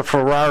as a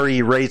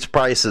Ferrari raised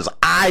prices.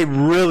 I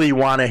really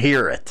want to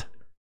hear it.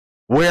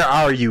 Where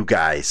are you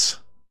guys?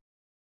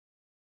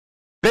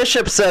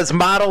 Bishop says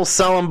models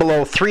selling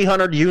below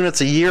 300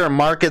 units a year in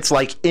markets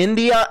like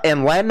India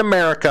and Latin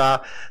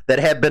America that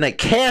have been a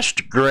cash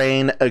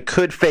drain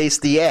could face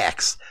the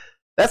axe.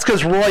 That's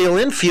because Royal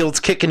Enfield's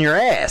kicking your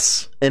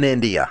ass in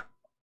India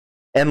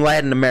and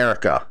Latin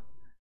America.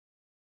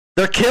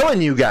 They're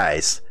killing you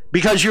guys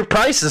because your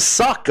prices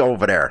suck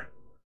over there.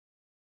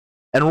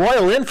 And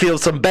Royal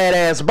Enfield's some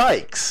badass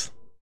bikes.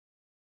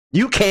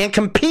 You can't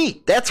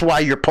compete. That's why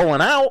you're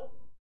pulling out.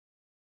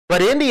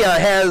 But India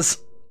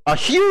has a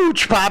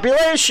huge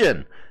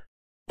population.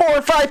 4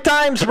 or 5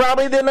 times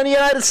probably than the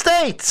United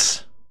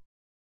States.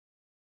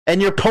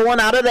 And you're pulling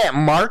out of that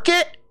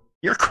market?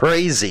 You're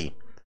crazy.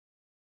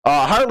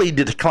 Harley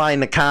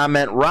declined to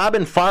comment.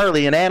 Robin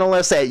Farley, an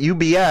analyst at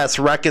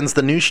UBS, reckons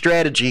the new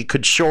strategy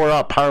could shore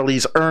up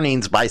Harley's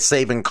earnings by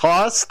saving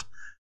cost,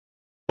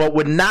 but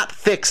would not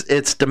fix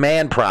its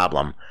demand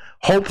problem.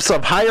 Hopes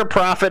of higher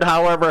profit,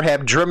 however,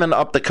 have driven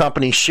up the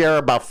company's share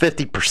about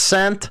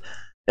 50%.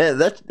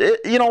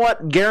 You know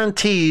what?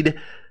 Guaranteed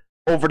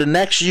over the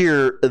next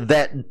year,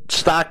 that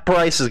stock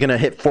price is going to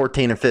hit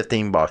 14 and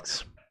 15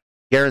 bucks.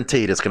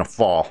 Guaranteed it's going to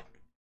fall.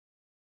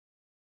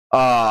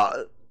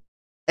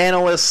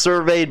 Analysts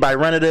surveyed by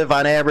Renative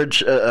on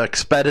average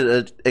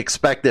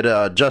expected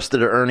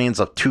adjusted earnings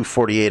of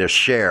 $2.48 a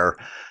share.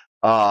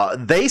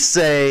 They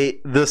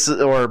say this,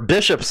 or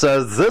Bishop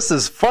says this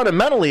is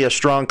fundamentally a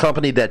strong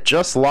company that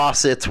just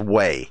lost its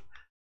way.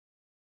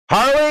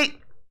 Harley,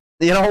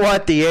 you know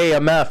what? The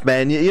AMF,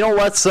 man. You know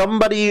what?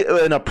 Somebody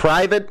in a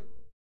private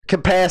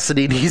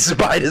capacity needs to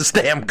buy this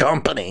damn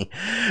company,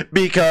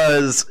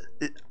 because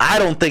I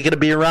don't think it'll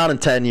be around in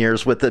 10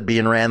 years with it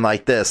being ran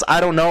like this.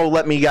 I don't know.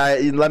 Let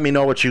me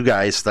know what you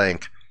guys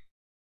think.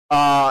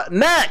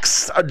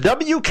 Next, a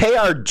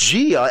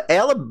WKRG, a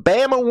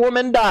Alabama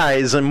woman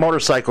dies in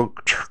motorcycle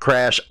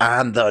crash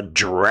on the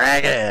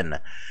Dragon.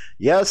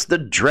 Yes, the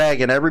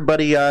Dragon.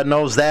 Everybody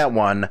knows that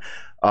one.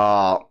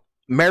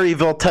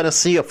 Maryville,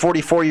 Tennessee, a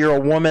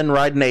 44-year-old woman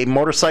riding a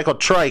motorcycle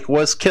trike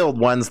was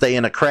killed Wednesday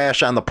in a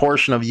crash on the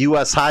portion of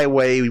U.S.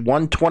 Highway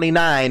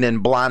 129 in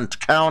Blount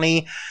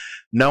County,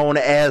 known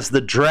as the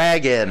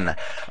Dragon.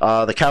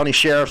 The county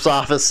sheriff's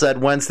office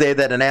said Wednesday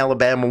that an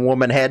Alabama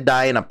woman had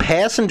died and a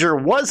passenger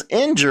was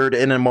injured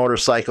in a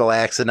motorcycle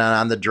accident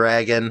on the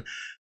Dragon.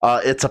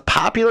 It's a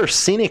popular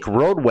scenic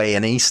roadway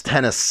in East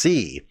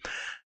Tennessee.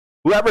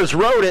 Whoever's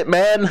wrote it,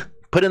 man,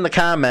 put in the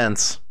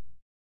comments.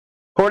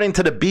 According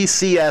to the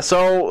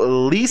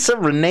BCSO, Lisa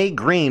Renee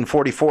Green,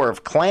 44,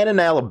 of Clanton,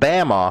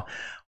 Alabama,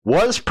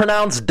 was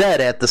pronounced dead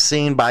at the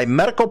scene by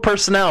medical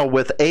personnel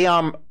with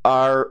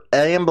our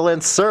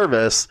ambulance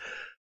service.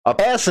 A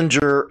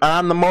passenger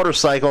on the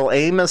motorcycle,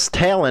 Amos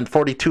Talent,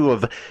 42,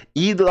 of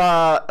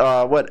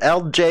LJ,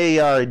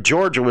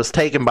 Georgia, was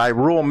taken by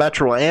Rural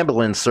Metro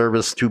Ambulance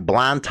Service to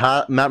Blount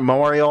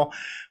Memorial,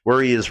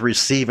 where he is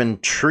receiving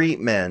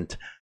treatment.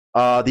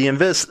 The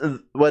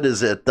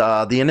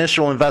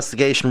initial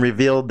investigation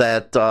revealed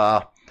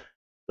that,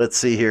 let's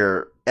see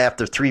here,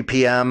 after 3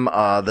 p.m.,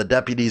 the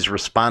deputies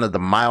responded to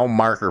mile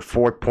marker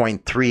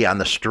 4.3 on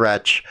the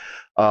stretch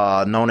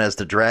known as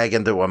the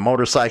Dragon to a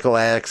motorcycle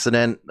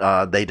accident.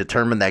 They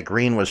determined that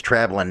Green was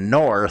traveling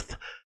north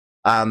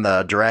on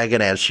the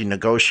Dragon as she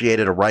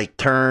negotiated a right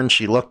turn.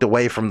 She looked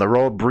away from the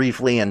road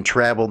briefly and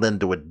traveled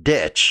into a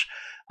ditch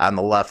on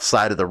the left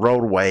side of the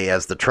roadway.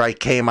 As the trike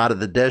came out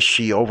of the ditch,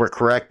 she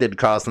overcorrected,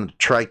 causing the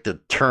trike to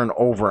turn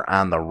over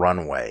on the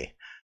runway.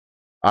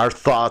 Our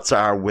thoughts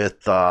are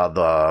with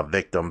the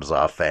victim's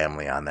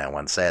family on that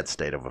one. Sad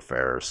state of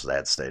affairs.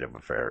 Sad state of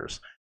affairs.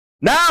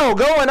 Now,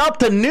 going up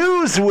to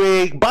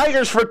Newsweek,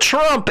 Bikers for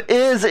Trump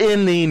is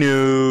in the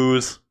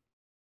news.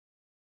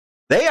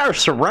 They are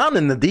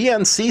surrounding the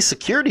DNC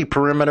security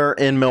perimeter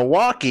in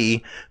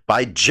Milwaukee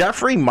by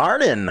Jeffrey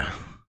Martin.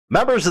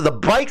 Members of the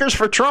Bikers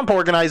for Trump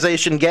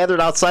organization gathered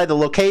outside the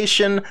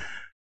location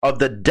of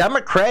the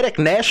Democratic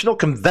National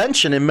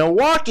Convention in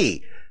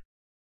Milwaukee.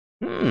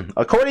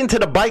 According to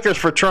the Bikers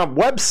for Trump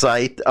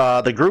website,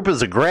 the group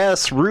is a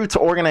grassroots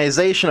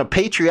organization of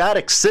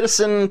patriotic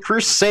citizen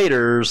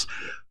crusaders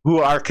who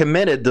are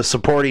committed to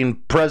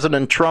supporting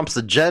President Trump's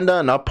agenda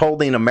and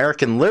upholding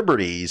American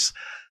liberties.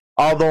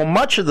 Although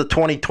much of the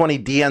 2020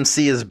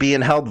 DNC is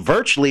being held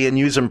virtually and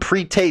using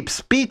pre-taped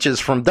speeches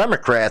from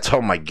Democrats.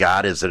 Oh my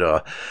God, is it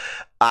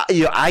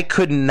I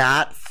could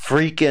not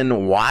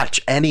freaking watch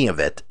any of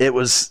it. I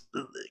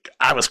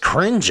was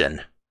cringing.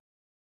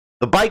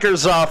 The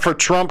Bikers for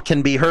Trump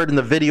can be heard in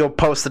the video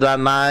posted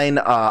online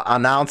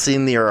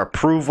announcing their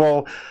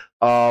approval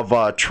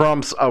of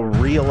Trump's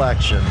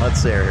re-election.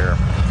 Let's see here.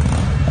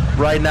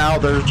 Right now,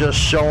 they're just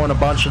showing a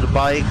bunch of the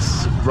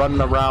bikes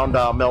running around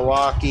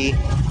Milwaukee.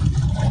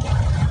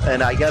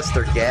 and I guess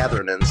they're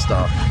gathering and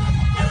stuff.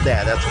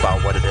 Yeah, that's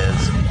about what it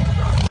is.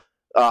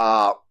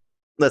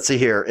 Let's see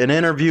here. An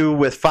interview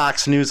with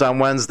Fox News on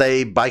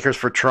Wednesday, Bikers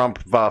for Trump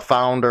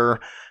founder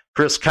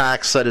Chris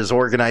Cox said his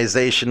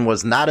organization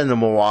was not in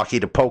Milwaukee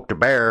to poke the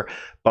bear,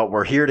 but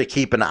we're here to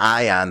keep an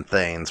eye on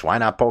things. Why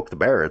not poke the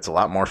bear? It's a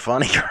lot more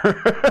funnier.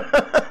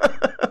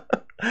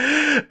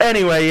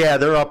 Anyway, yeah,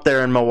 they're up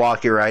there in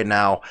Milwaukee right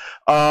now.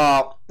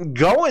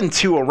 Going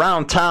to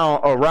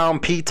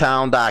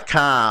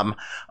aroundptown.com,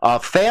 a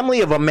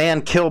family of a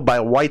man killed by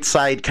a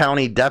Whiteside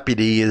County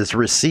deputy is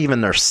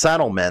receiving their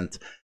settlement.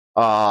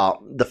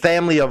 The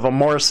family of a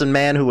Morrison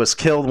man who was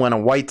killed when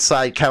a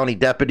Whiteside County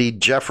deputy,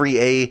 Jeffrey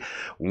A.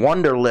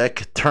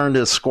 Wunderlich, turned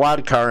his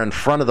squad car in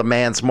front of the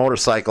man's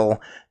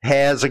motorcycle,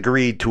 has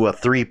agreed to a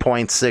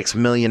 $3.6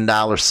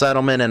 million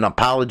settlement and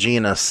apology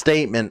in a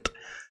statement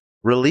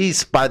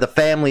released by the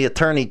family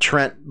attorney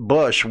Trent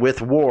Bush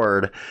with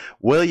Ward.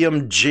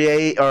 William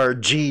G.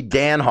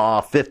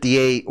 Danhoff,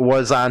 58,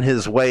 was on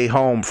his way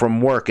home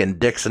from work in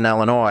Dixon,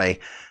 Illinois,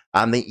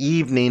 on the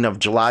evening of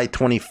July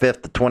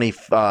 25th,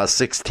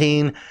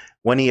 2016,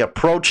 when he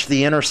approached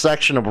the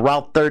intersection of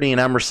Route 30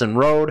 and Emerson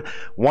Road.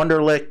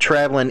 Wunderlich,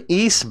 traveling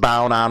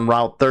eastbound on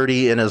Route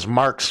 30 in his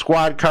marked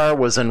squad car,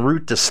 was en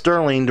route to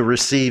Sterling to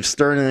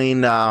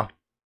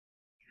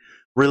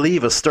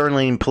relieve a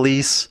Sterling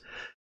police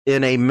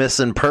in a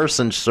missing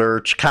person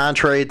search.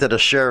 Contrary to the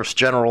sheriff's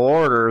general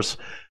orders,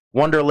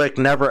 Wunderlich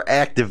never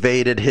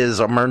activated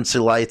his emergency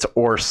lights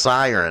or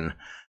siren.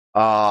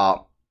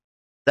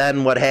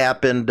 Then what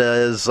happened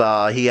is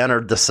he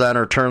entered the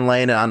center turn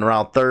lane on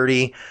Route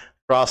 30,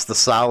 crossed the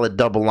solid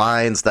double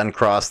lines, then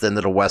crossed into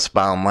the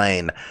westbound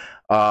lane.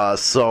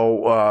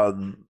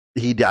 So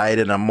he died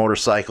in a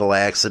motorcycle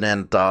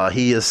accident.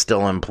 He is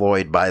still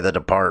employed by the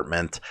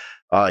department.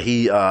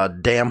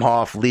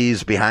 Damhoff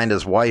leaves behind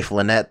his wife,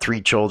 Lynette, 3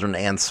 children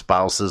and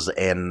spouses,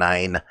 and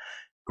 9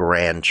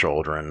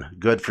 grandchildren.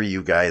 Good for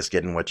you guys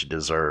getting what you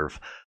deserve.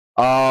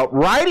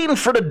 Riding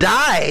for the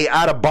die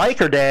out of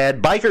Biker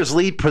Dad. Bikers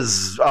lead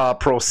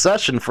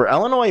procession for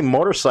Illinois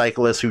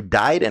motorcyclist who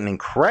died in a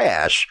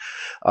crash.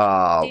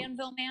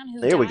 Danville man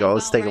who there we go.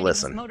 Let's take a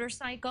listen.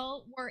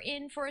 Motorcycle. We're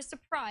in for a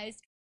surprise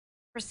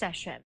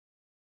procession.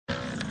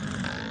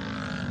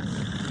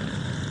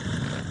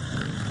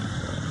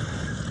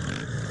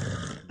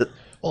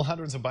 Well,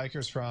 hundreds of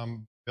bikers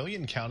from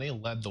Million County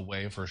led the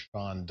way for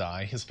Sean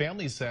Dye. His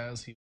family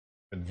says he's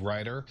a good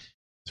rider.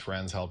 His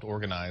friends helped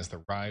organize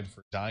the Ride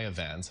for Dye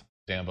event.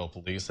 Danville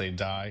police say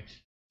Dye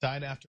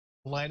died after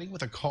colliding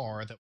with a car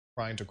that was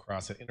trying to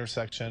cross an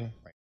intersection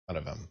right in front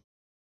of him.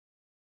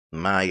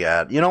 My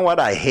God. You know what?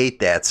 I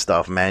hate that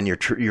stuff, man.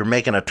 You're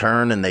making a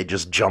turn and they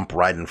just jump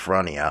right in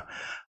front of you.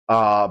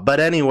 But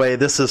anyway,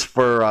 this is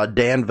for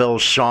Danville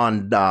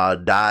Sean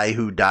Dye,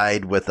 who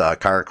died with a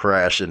car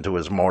crash into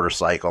his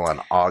motorcycle on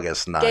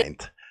August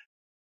 9th.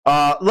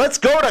 Let's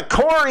go to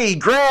Corey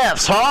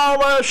Graff's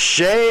Hall of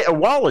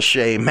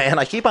Shame, man.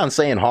 I keep on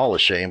saying Hall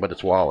of Shame, but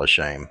it's Wall of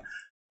Shame.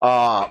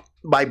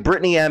 By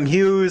Brittany M.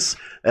 Hughes.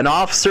 An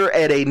officer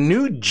at a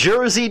New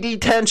Jersey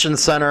detention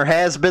center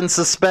has been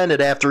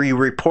suspended after he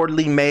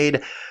reportedly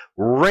made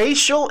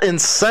racial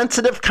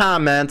insensitive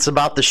comments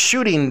about the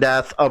shooting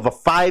death of a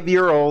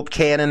 5-year-old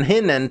Cannon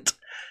Hinnant,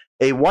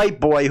 a white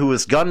boy who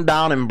was gunned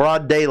down in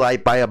broad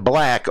daylight by a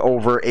black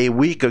over a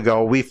week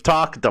ago. We've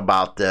talked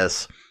about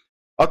this.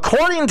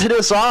 According to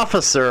this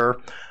officer,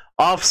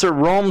 Officer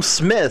Rome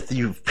Smith,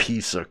 you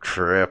piece of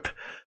crap,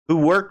 who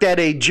worked at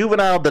a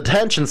juvenile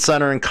detention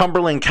center in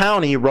Cumberland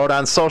County, wrote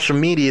on social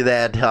media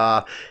that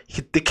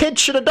the kid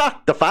should have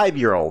ducked, the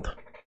 5-year-old.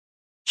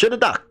 Should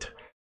have ducked.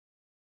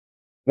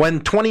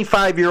 When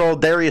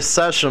 25-year-old Darius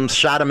Sessions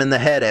shot him in the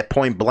head at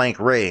point blank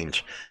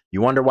range.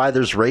 You wonder why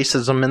there's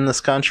racism in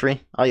this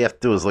country? All you have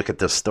to do is look at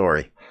this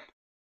story.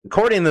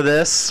 According to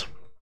this,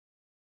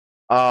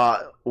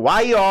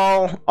 why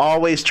y'all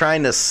always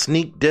trying to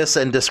sneak diss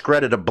and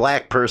discredit a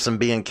black person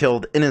being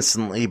killed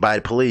innocently by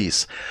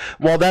police?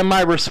 Well, then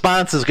my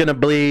response is going to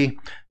be,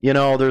 you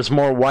know, there's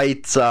more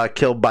whites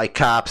killed by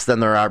cops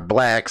than there are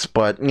blacks,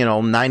 but, you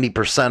know,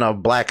 90%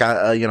 of black,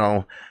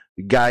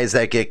 guys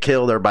that get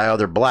killed are by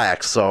other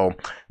blacks. So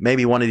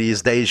maybe one of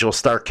these days you'll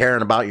start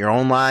caring about your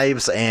own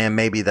lives, and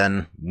maybe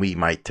then we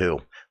might too.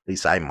 At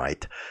least I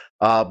might.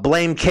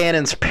 Blame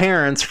Cannon's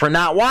parents for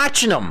not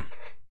watching them.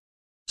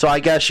 So I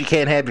guess you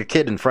can't have your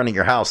kid in front of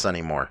your house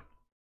anymore.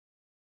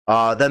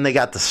 Then they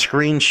got the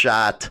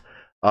screenshot.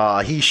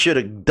 He should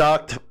have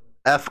ducked.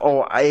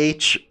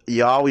 FOH.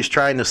 You're always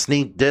trying to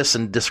sneak diss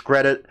and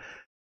discredit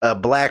a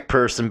black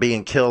person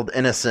being killed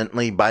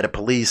innocently by the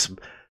police.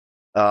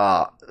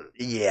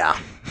 Yeah.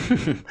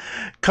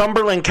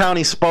 Cumberland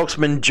County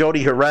spokesman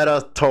Jody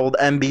Herrera told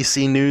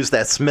NBC News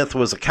that Smith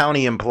was a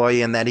county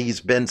employee and that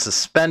he's been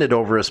suspended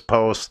over his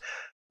post,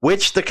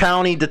 which the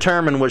county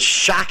determined was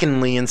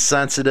shockingly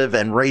insensitive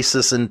and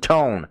racist in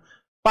tone.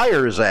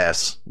 Fire his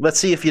ass. Let's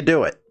see if you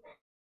do it.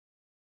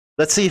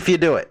 Let's see if you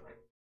do it.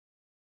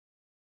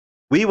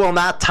 We will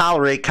not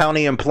tolerate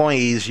county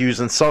employees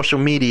using social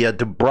media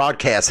to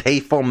broadcast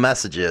hateful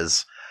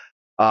messages.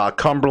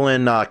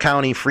 Cumberland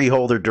County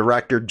Freeholder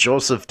Director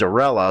Joseph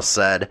Dorella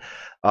said,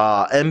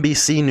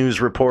 NBC News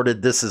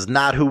reported, "This is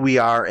not who we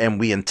are, and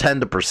we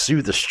intend to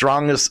pursue the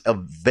strongest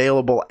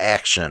available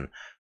action."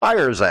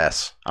 Fire his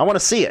ass. I want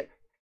to see it.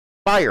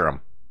 Fire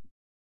him.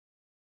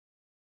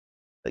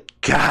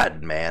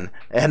 God, man.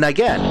 And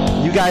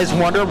again, you guys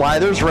wonder why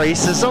there's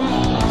racism?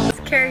 It's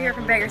Carrie here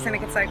from Bagger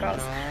Syndicate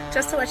Cycles.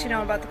 Just to let you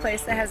know about the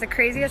place that has the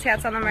craziest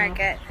hats on the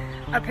market.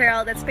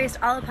 Apparel that's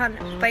based all upon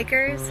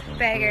bikers,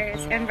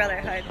 baggers, and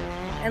brotherhood.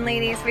 And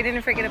ladies, we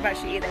didn't forget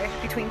about you either.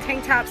 Between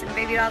tank tops and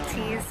baby doll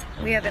tees,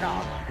 we have it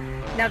all.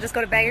 Now just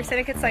go to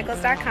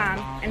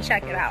BaggerSyndicateCycles.com and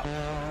check it out.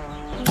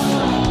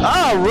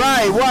 All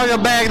right,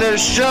 welcome back to the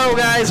show,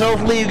 guys.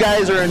 Hopefully you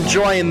guys are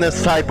enjoying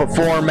this type of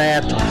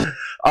format.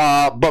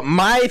 But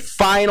my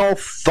final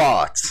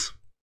thoughts.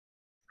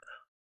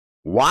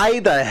 Why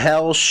the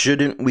hell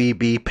shouldn't we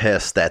be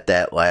pissed at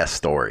that last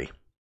story?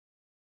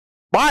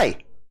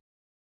 Why?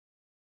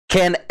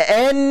 Can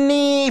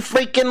any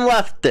freaking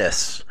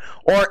leftist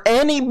or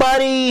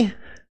anybody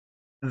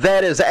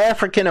that is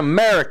African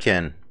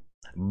American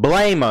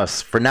blame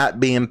us for not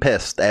being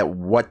pissed at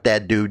what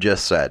that dude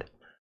just said?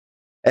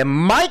 And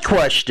my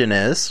question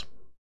is,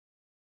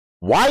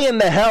 why in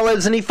the hell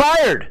isn't he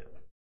fired?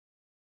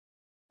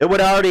 It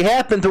would already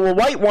happen to a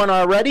white one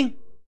already.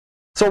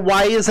 So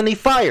why isn't he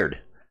fired?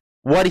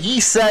 What he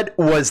said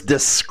was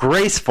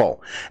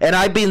disgraceful. And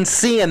I've been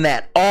seeing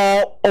that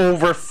all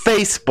over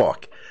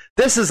Facebook.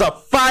 This is a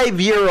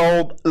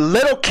 5-year-old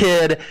little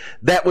kid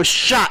that was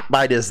shot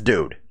by this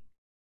dude.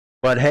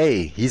 But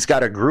hey, he's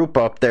got a group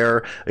up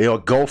there,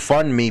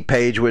 GoFundMe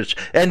page,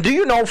 and do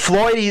you know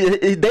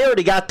Floyd, they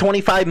already got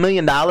 $25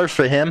 million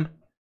for him?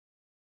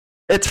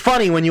 It's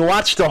funny, when you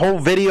watch the whole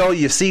video,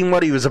 you've seen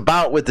what he was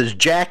about with his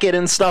jacket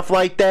and stuff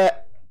like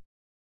that.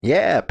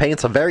 Yeah, it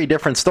paints a very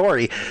different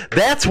story.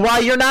 That's why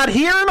you're not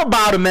hearing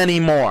about him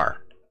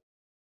anymore.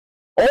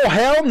 Oh,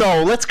 hell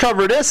no, let's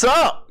cover this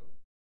up.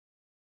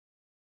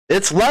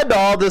 It's led to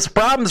all these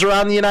problems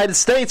around the United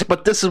States,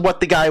 but this is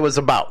what the guy was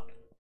about.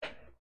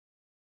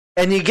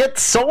 And you get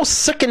so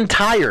sick and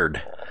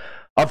tired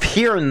of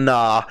hearing,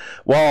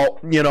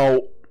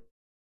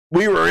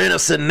 we were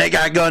innocent and they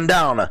got gunned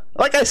down.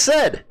 Like I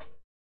said,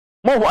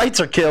 more whites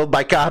are killed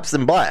by cops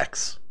than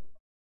blacks.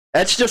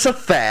 That's just a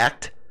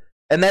fact,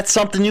 and that's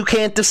something you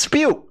can't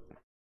dispute.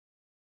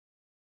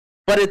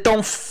 But it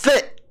don't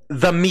fit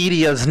the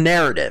media's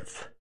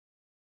narrative.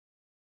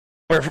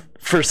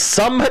 For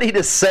somebody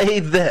to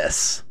say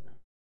this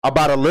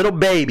about a little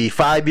baby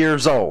 5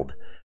 years old,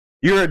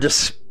 you're a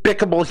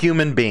despicable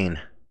human being.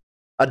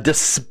 A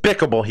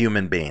despicable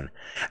human being.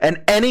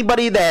 And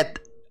anybody that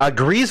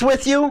agrees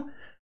with you,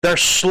 they're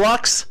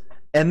schlucks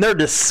and they're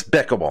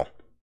despicable.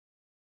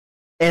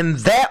 And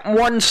that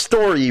one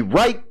story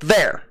right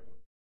there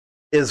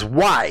is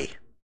why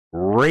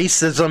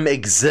racism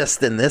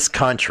exists in this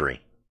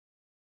country.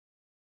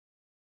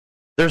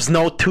 There's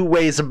no two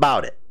ways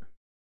about it.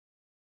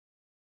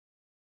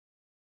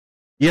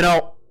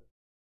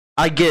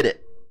 I get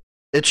it.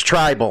 It's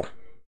tribal.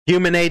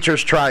 Human nature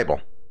is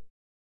tribal.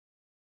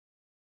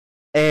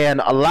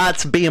 And a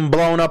lot's being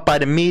blown up by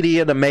the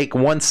media to make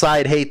one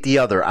side hate the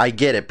other. I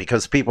get it,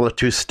 because people are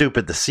too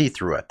stupid to see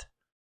through it.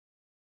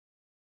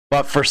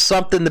 But for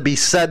something to be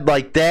said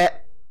like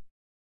that,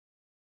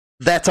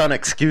 that's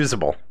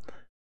unexcusable.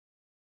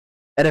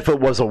 And if it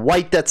was a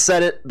white that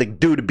said it, the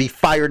dude would be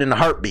fired in a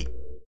heartbeat.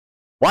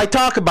 Why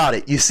talk about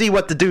it? You see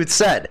what the dude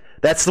said.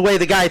 That's the way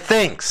the guy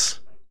thinks.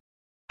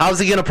 How's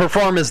he going to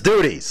perform his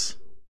duties?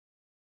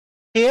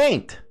 He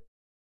ain't.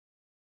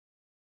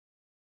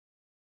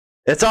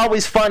 It's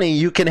always funny.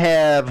 You can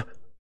have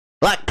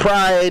black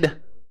pride,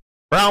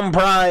 brown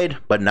pride,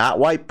 but not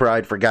white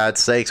pride, for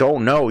God's sakes. Oh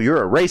no,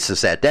 you're a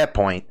racist at that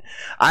point.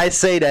 I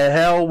say to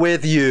hell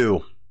with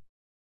you.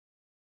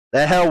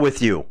 The hell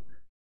with you.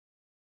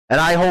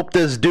 And I hope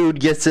this dude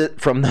gets it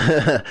from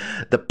the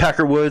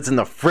Peckerwoods and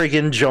the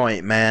friggin'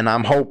 joint, man.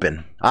 I'm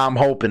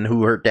hoping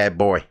who hurt that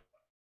boy.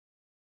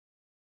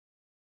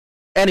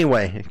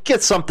 Anyway,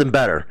 get something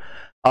better.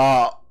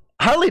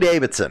 Harley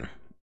Davidson.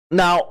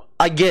 Now,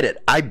 I get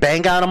it. I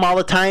bang on him all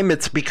the time.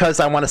 It's because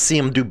I want to see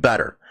him do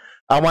better.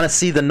 I want to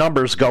see the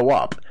numbers go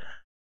up.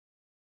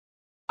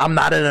 I'm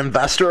not an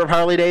investor of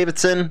Harley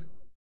Davidson,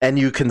 and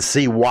you can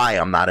see why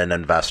I'm not an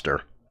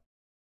investor.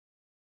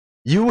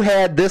 You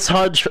had this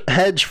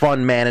hedge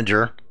fund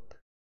manager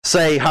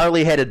say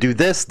Harley had to do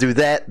this, do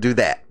that, do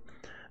that.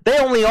 They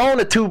only own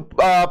a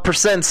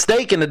 2%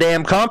 stake in the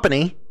damn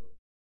company.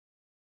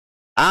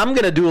 I'm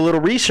going to do a little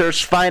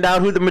research to find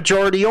out who the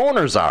majority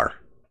owners are.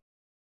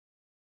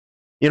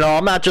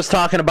 I'm not just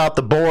talking about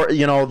the board,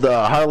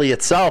 the Harley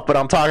itself, but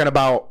I'm talking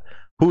about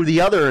who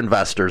the other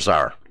investors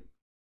are.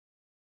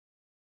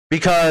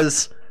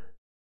 Because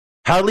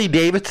Harley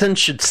Davidson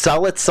should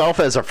sell itself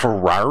as a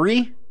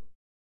Ferrari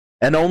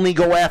and only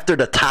go after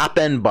the top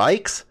end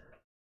bikes.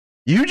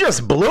 You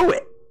just blew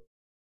it.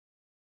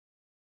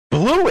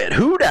 Blew it.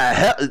 Who the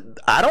hell?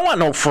 I don't want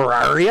no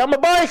Ferrari. I'm a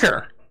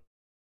biker.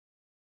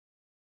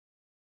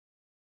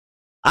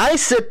 I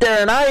sit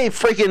there and I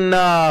freaking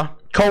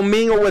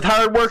commingle with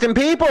hardworking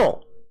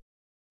people.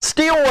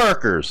 Steel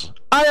workers,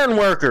 iron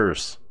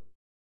workers,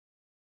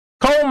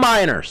 coal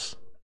miners.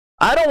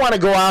 I don't want to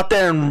go out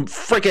there and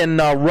freaking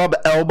rub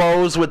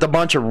elbows with a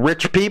bunch of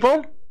rich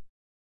people.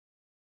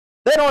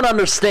 They don't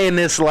understand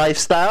this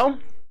lifestyle.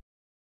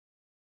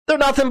 They're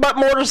nothing but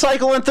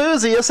motorcycle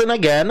enthusiasts. And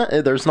again,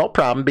 there's no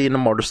problem being a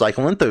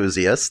motorcycle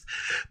enthusiast.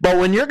 But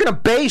when you're going to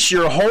base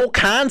your whole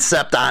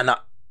concept on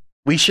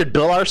we should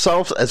bill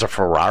ourselves as a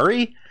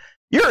Ferrari,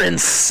 you're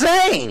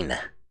insane.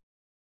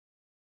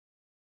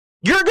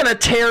 You're going to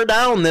tear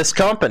down this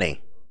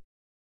company.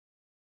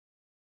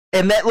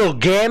 And that little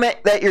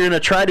gamut that you're going to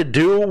try to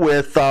do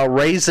with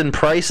raising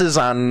prices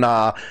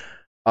on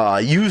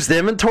used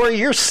inventory,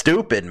 you're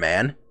stupid,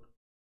 man.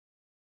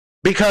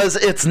 Because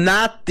it's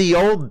not the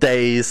old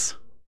days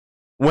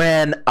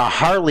when a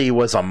Harley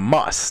was a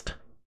must.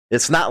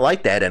 It's not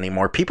like that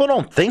anymore. People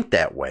don't think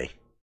that way.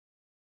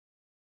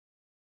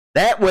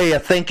 That way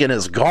of thinking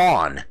is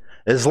gone.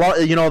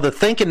 The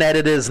thinking that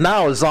it is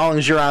now, as long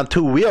as you're on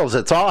two wheels,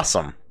 it's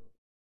awesome.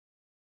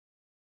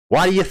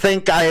 Why do you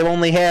think I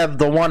only have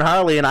the one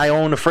Harley and I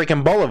own a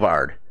freaking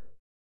Boulevard?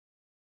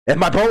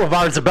 And my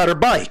Boulevard's a better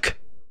bike.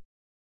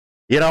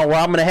 Where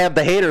I'm going to have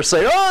the haters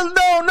say, oh,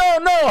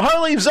 no,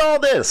 Harley's all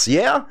this.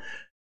 Yeah?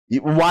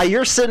 While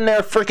you're sitting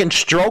there freaking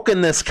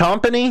stroking this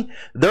company,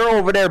 they're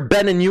over there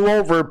bending you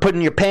over,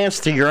 putting your pants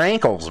to your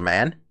ankles,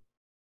 man.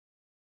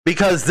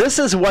 Because this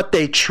is what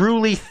they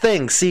truly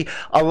think. See,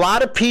 a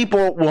lot of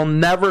people will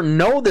never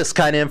know this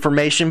kind of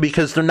information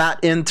because they're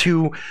not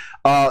into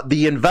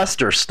the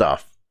investor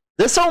stuff.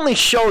 This only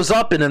shows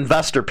up in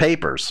investor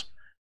papers.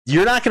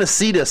 You're not going to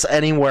see this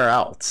anywhere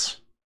else.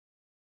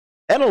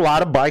 And a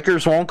lot of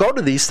bikers won't go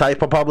to these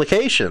type of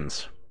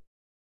publications.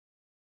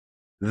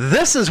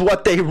 This is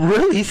what they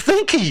really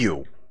think of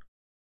you.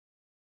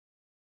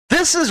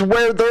 This is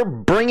where they're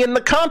bringing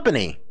the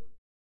company.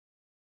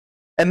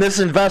 And this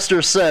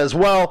investor says,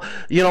 well,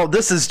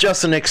 this is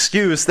just an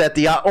excuse that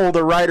the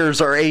older riders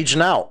are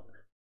aging out.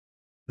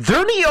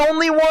 They're the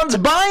only ones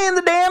buying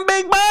the damn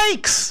big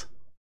bikes.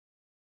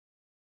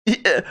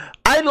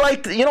 I'm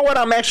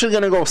actually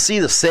going to go see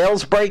the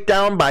sales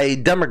breakdown by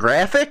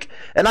demographic,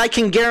 and I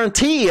can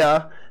guarantee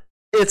you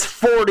it's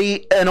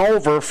 40 and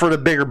over for the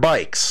bigger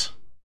bikes.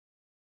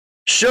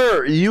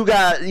 Sure, you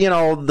got,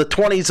 the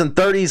 20s and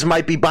 30s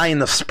might be buying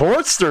the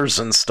Sportsters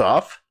and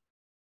stuff,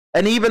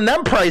 and even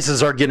them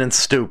prices are getting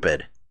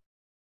stupid.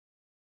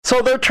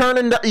 So they're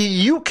turning,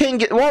 you can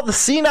get, the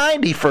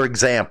C90, for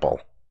example,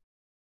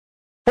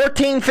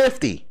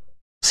 1450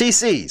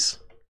 cc's.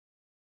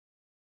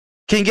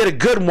 Can get a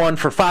good one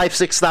for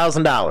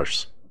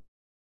 $5,000-$6,000.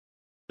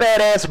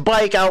 Badass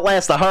bike,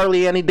 outlasts the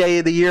Harley any day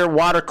of the year,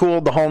 water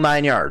cooled, the whole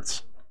 9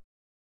 yards.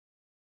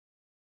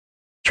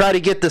 Try to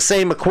get the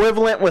same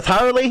equivalent with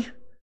Harley,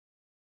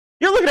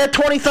 you're looking at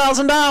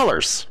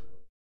 $20,000.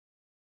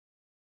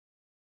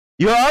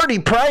 You're already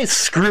priced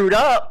screwed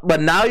up, but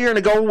now you're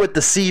going to go with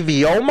the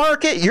CVO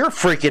market? You're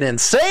freaking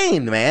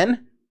insane,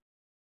 man.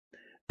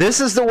 This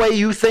is the way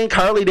you think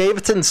Harley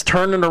Davidson's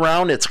turning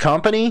around its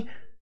company?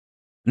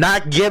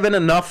 Not giving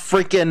enough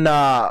freaking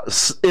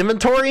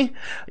inventory?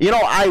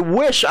 I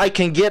wish I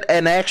can get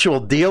an actual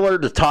dealer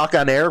to talk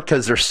on air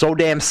because they're so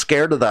damn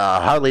scared of the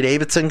Harley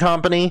Davidson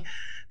company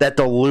that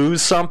they'll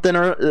lose something.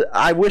 Or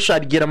I wish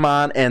I'd get them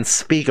on and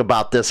speak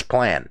about this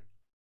plan.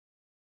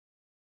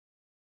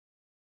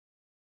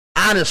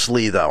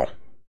 Honestly, though,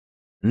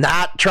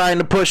 not trying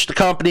to push the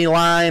company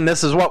line.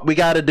 This is what we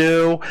got to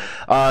do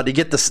to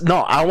get this. No,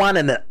 I want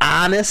an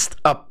honest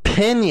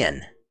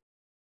opinion.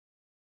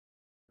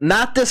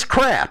 Not this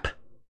crap.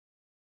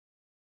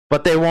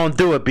 But they won't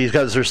do it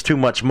because there's too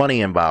much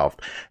money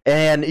involved.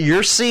 And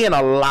you're seeing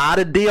a lot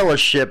of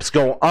dealerships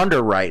go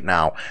under right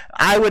now.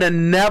 I would have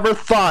never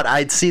thought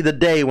I'd see the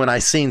day when I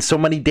seen so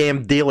many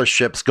damn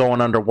dealerships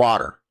going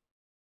underwater.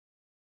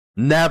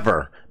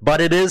 Never.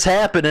 But it is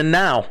happening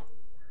now.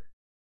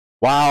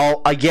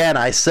 While, again,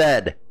 I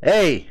said,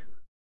 hey,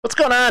 what's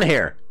going on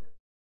here?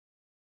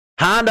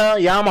 Honda,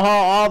 Yamaha,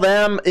 all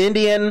them,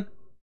 Indian,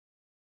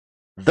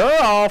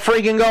 they're all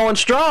freaking going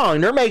strong.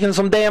 They're making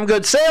some damn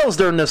good sales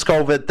during this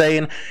COVID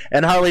thing,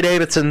 and Harley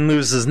Davidson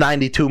loses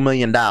 $92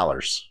 million.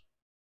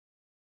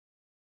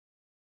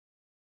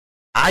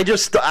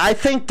 I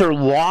think they're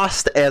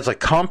lost as a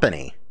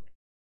company.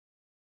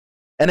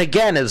 And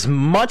again, as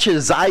much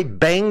as I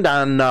banged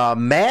on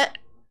Matt,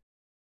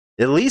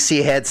 at least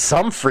he had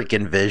some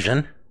freaking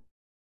vision.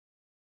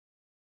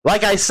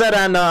 Like I said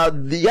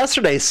on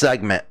yesterday's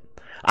segment,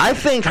 I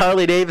think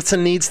Harley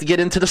Davidson needs to get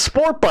into the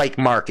sport bike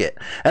market.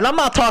 And I'm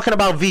not talking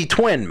about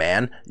V-twin,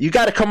 man. You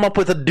got to come up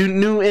with a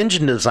new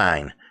engine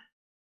design.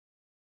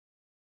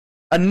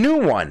 A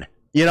new one.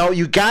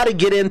 You got to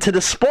get into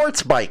the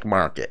sports bike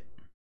market.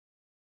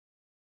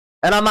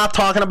 And I'm not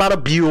talking about a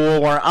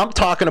Buell, or I'm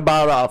talking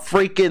about a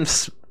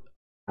freaking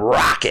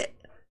rocket.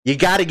 You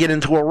got to get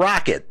into a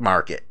rocket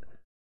market.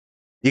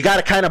 You got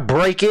to kind of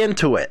break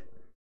into it.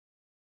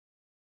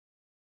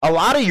 A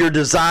lot of your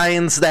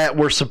designs that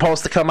were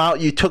supposed to come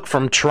out, you took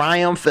from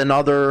Triumph and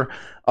other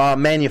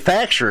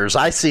manufacturers.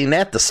 I seen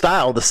that. The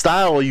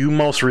style you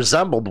most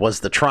resembled was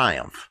the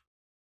Triumph.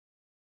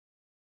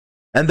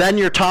 And then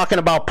you're talking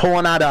about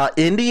pulling out of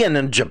India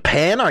and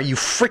Japan? Are you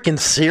freaking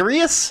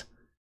serious?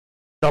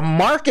 The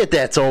market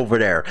that's over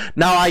there.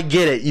 Now, I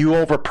get it. You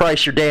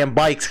overprice your damn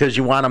bikes because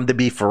you want them to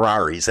be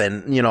Ferraris.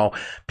 And, you know,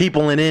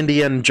 people in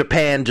India and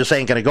Japan just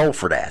ain't going to go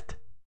for that.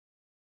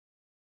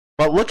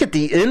 But look at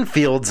the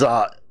Infield's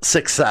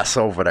success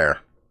over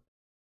there.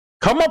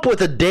 Come up with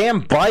a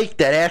damn bike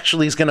that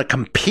actually is going to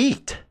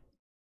compete.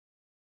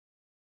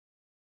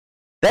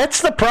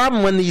 That's the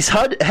problem when these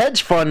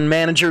hedge fund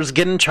managers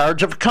get in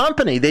charge of a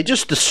company. They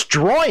just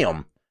destroy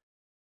them.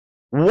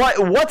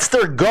 What's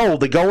their goal?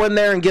 To go in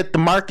there and get the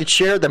market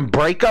share, then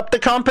break up the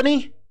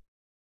company?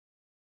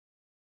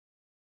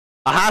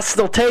 A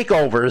hostile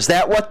takeover. Is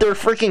that what their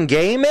freaking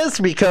game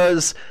is?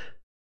 Because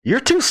you're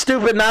too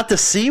stupid not to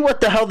see what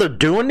the hell they're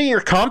doing to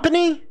your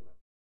company?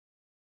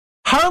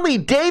 Harley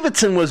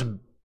Davidson was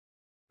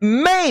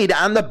made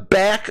on the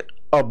back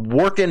of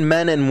working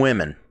men and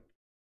women.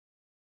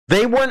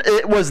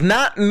 It was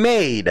not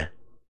made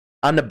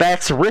on the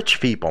backs of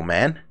rich people,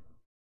 man.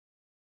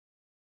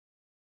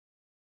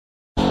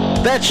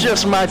 That's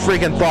just my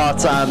freaking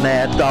thoughts on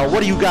that. What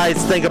do you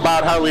guys think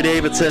about Harley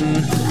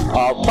Davidson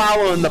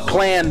following the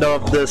plan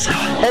of this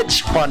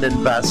hedge fund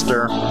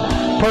investor?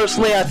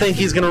 Personally, I think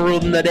he's going to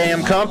ruin the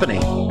damn company.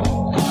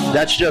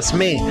 That's just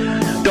me.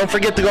 Don't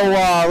forget to go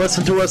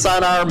listen to us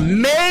on our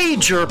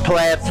major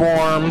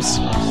platforms.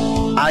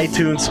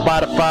 iTunes,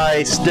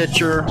 Spotify,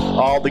 Stitcher,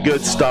 all the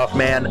good stuff,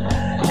 man.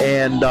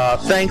 And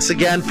thanks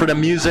again for the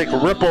music,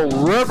 Ripple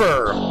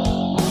River.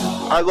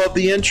 I love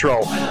the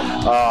intro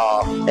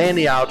and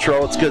the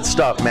outro. It's good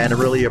stuff, man. I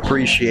really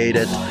appreciate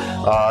it.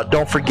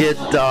 Don't forget,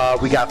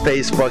 we got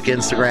Facebook,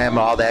 Instagram,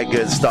 all that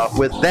good stuff.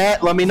 With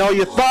that, let me know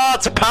your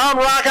thoughts. Pound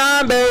rock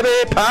on, baby.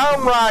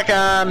 Pound rock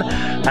on.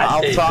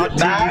 I'll talk to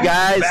you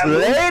guys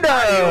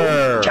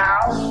later.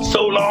 Ciao.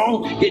 So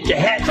long. Get your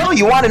hat. So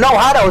you want to know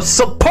how to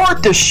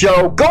support the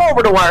show? Go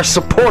over to our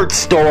support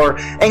store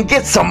and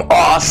get some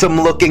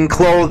awesome looking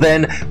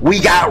clothing. We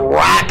got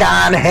rock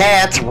on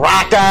hats,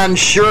 rock on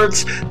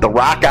shirts. The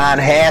rock on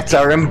hats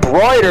are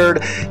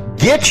embroidered.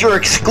 Get your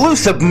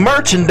exclusive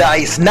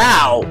merchandise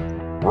now.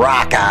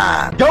 Rock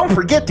on. Don't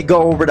forget to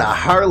go over to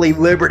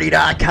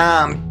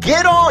HarleyLiberty.com.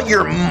 Get all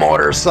your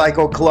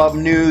motorcycle club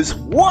news.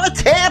 What's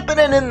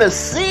happening in the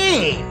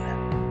scene?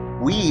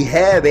 We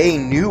have a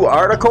new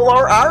article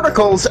or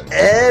articles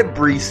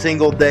every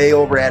single day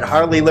over at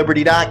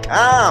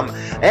HarleyLiberty.com.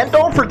 And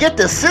don't forget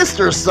the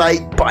sister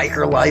site,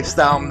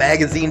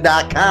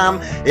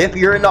 BikerLifestyleMagazine.com. If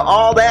you're into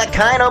all that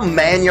kind of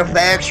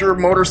manufacturer,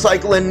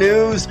 motorcycle, and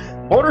news,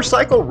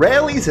 motorcycle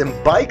rallies, and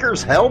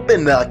bikers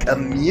helping the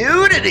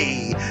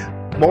community,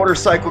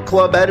 motorcycle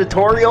club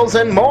editorials,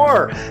 and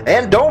more.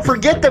 And don't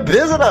forget to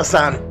visit us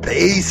on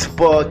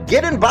Facebook.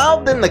 Get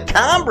involved in the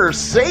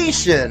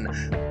conversation.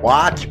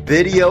 Watch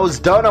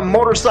videos done on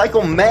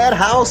Motorcycle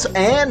Madhouse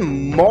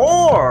and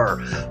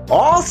more.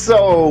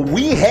 Also,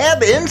 we have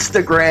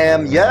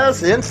Instagram.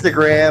 Yes,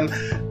 Instagram.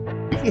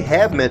 We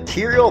have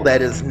material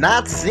that is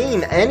not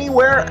seen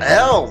anywhere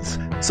else.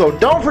 So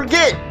don't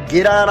forget,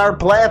 get on our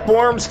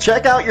platforms,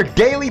 check out your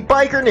daily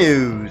biker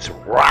news.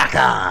 Rock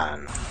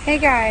on! Hey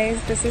guys,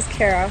 this is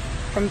Kara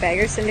from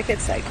Bagger Syndicate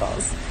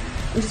Cycles.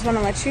 I just want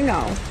to let you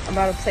know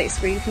about a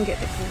place where you can get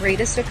the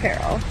greatest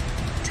apparel,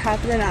 top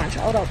of the notch,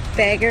 all about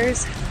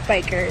baggers,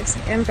 bikers,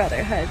 and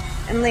brotherhood.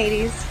 And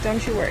ladies,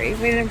 don't you worry,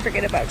 we didn't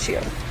forget about you.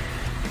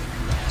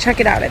 Check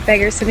it out at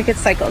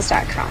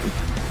BaggerSyndicateCycles.com.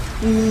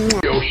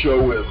 Radio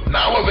show is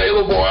now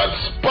available on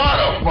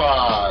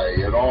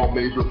Spotify and all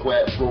major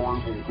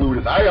platforms,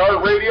 including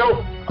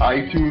iHeartRadio,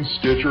 iTunes,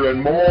 Stitcher,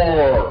 and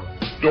more.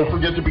 Don't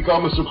forget to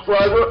become a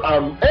subscriber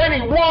on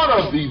any one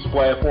of these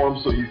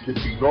platforms so you can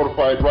be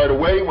notified right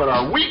away when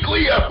our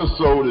weekly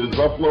episode is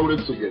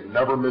uploaded so you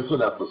never miss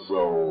an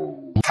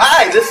episode.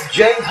 Hi, this is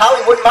James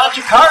Hollywood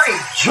Machikari.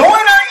 Join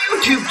our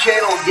YouTube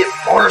channel and get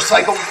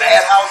Motorcycle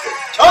Madhouse and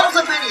tons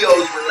of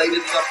videos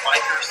related to the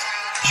bikers.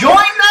 Join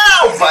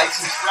now by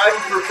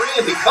subscribing for free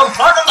and become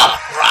part of the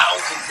crowd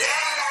today.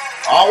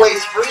 Always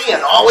free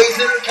and always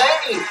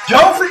entertaining.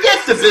 Don't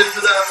forget to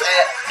visit us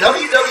at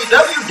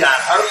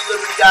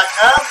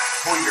www.harleyliberty.com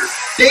for your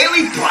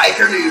daily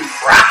biker news.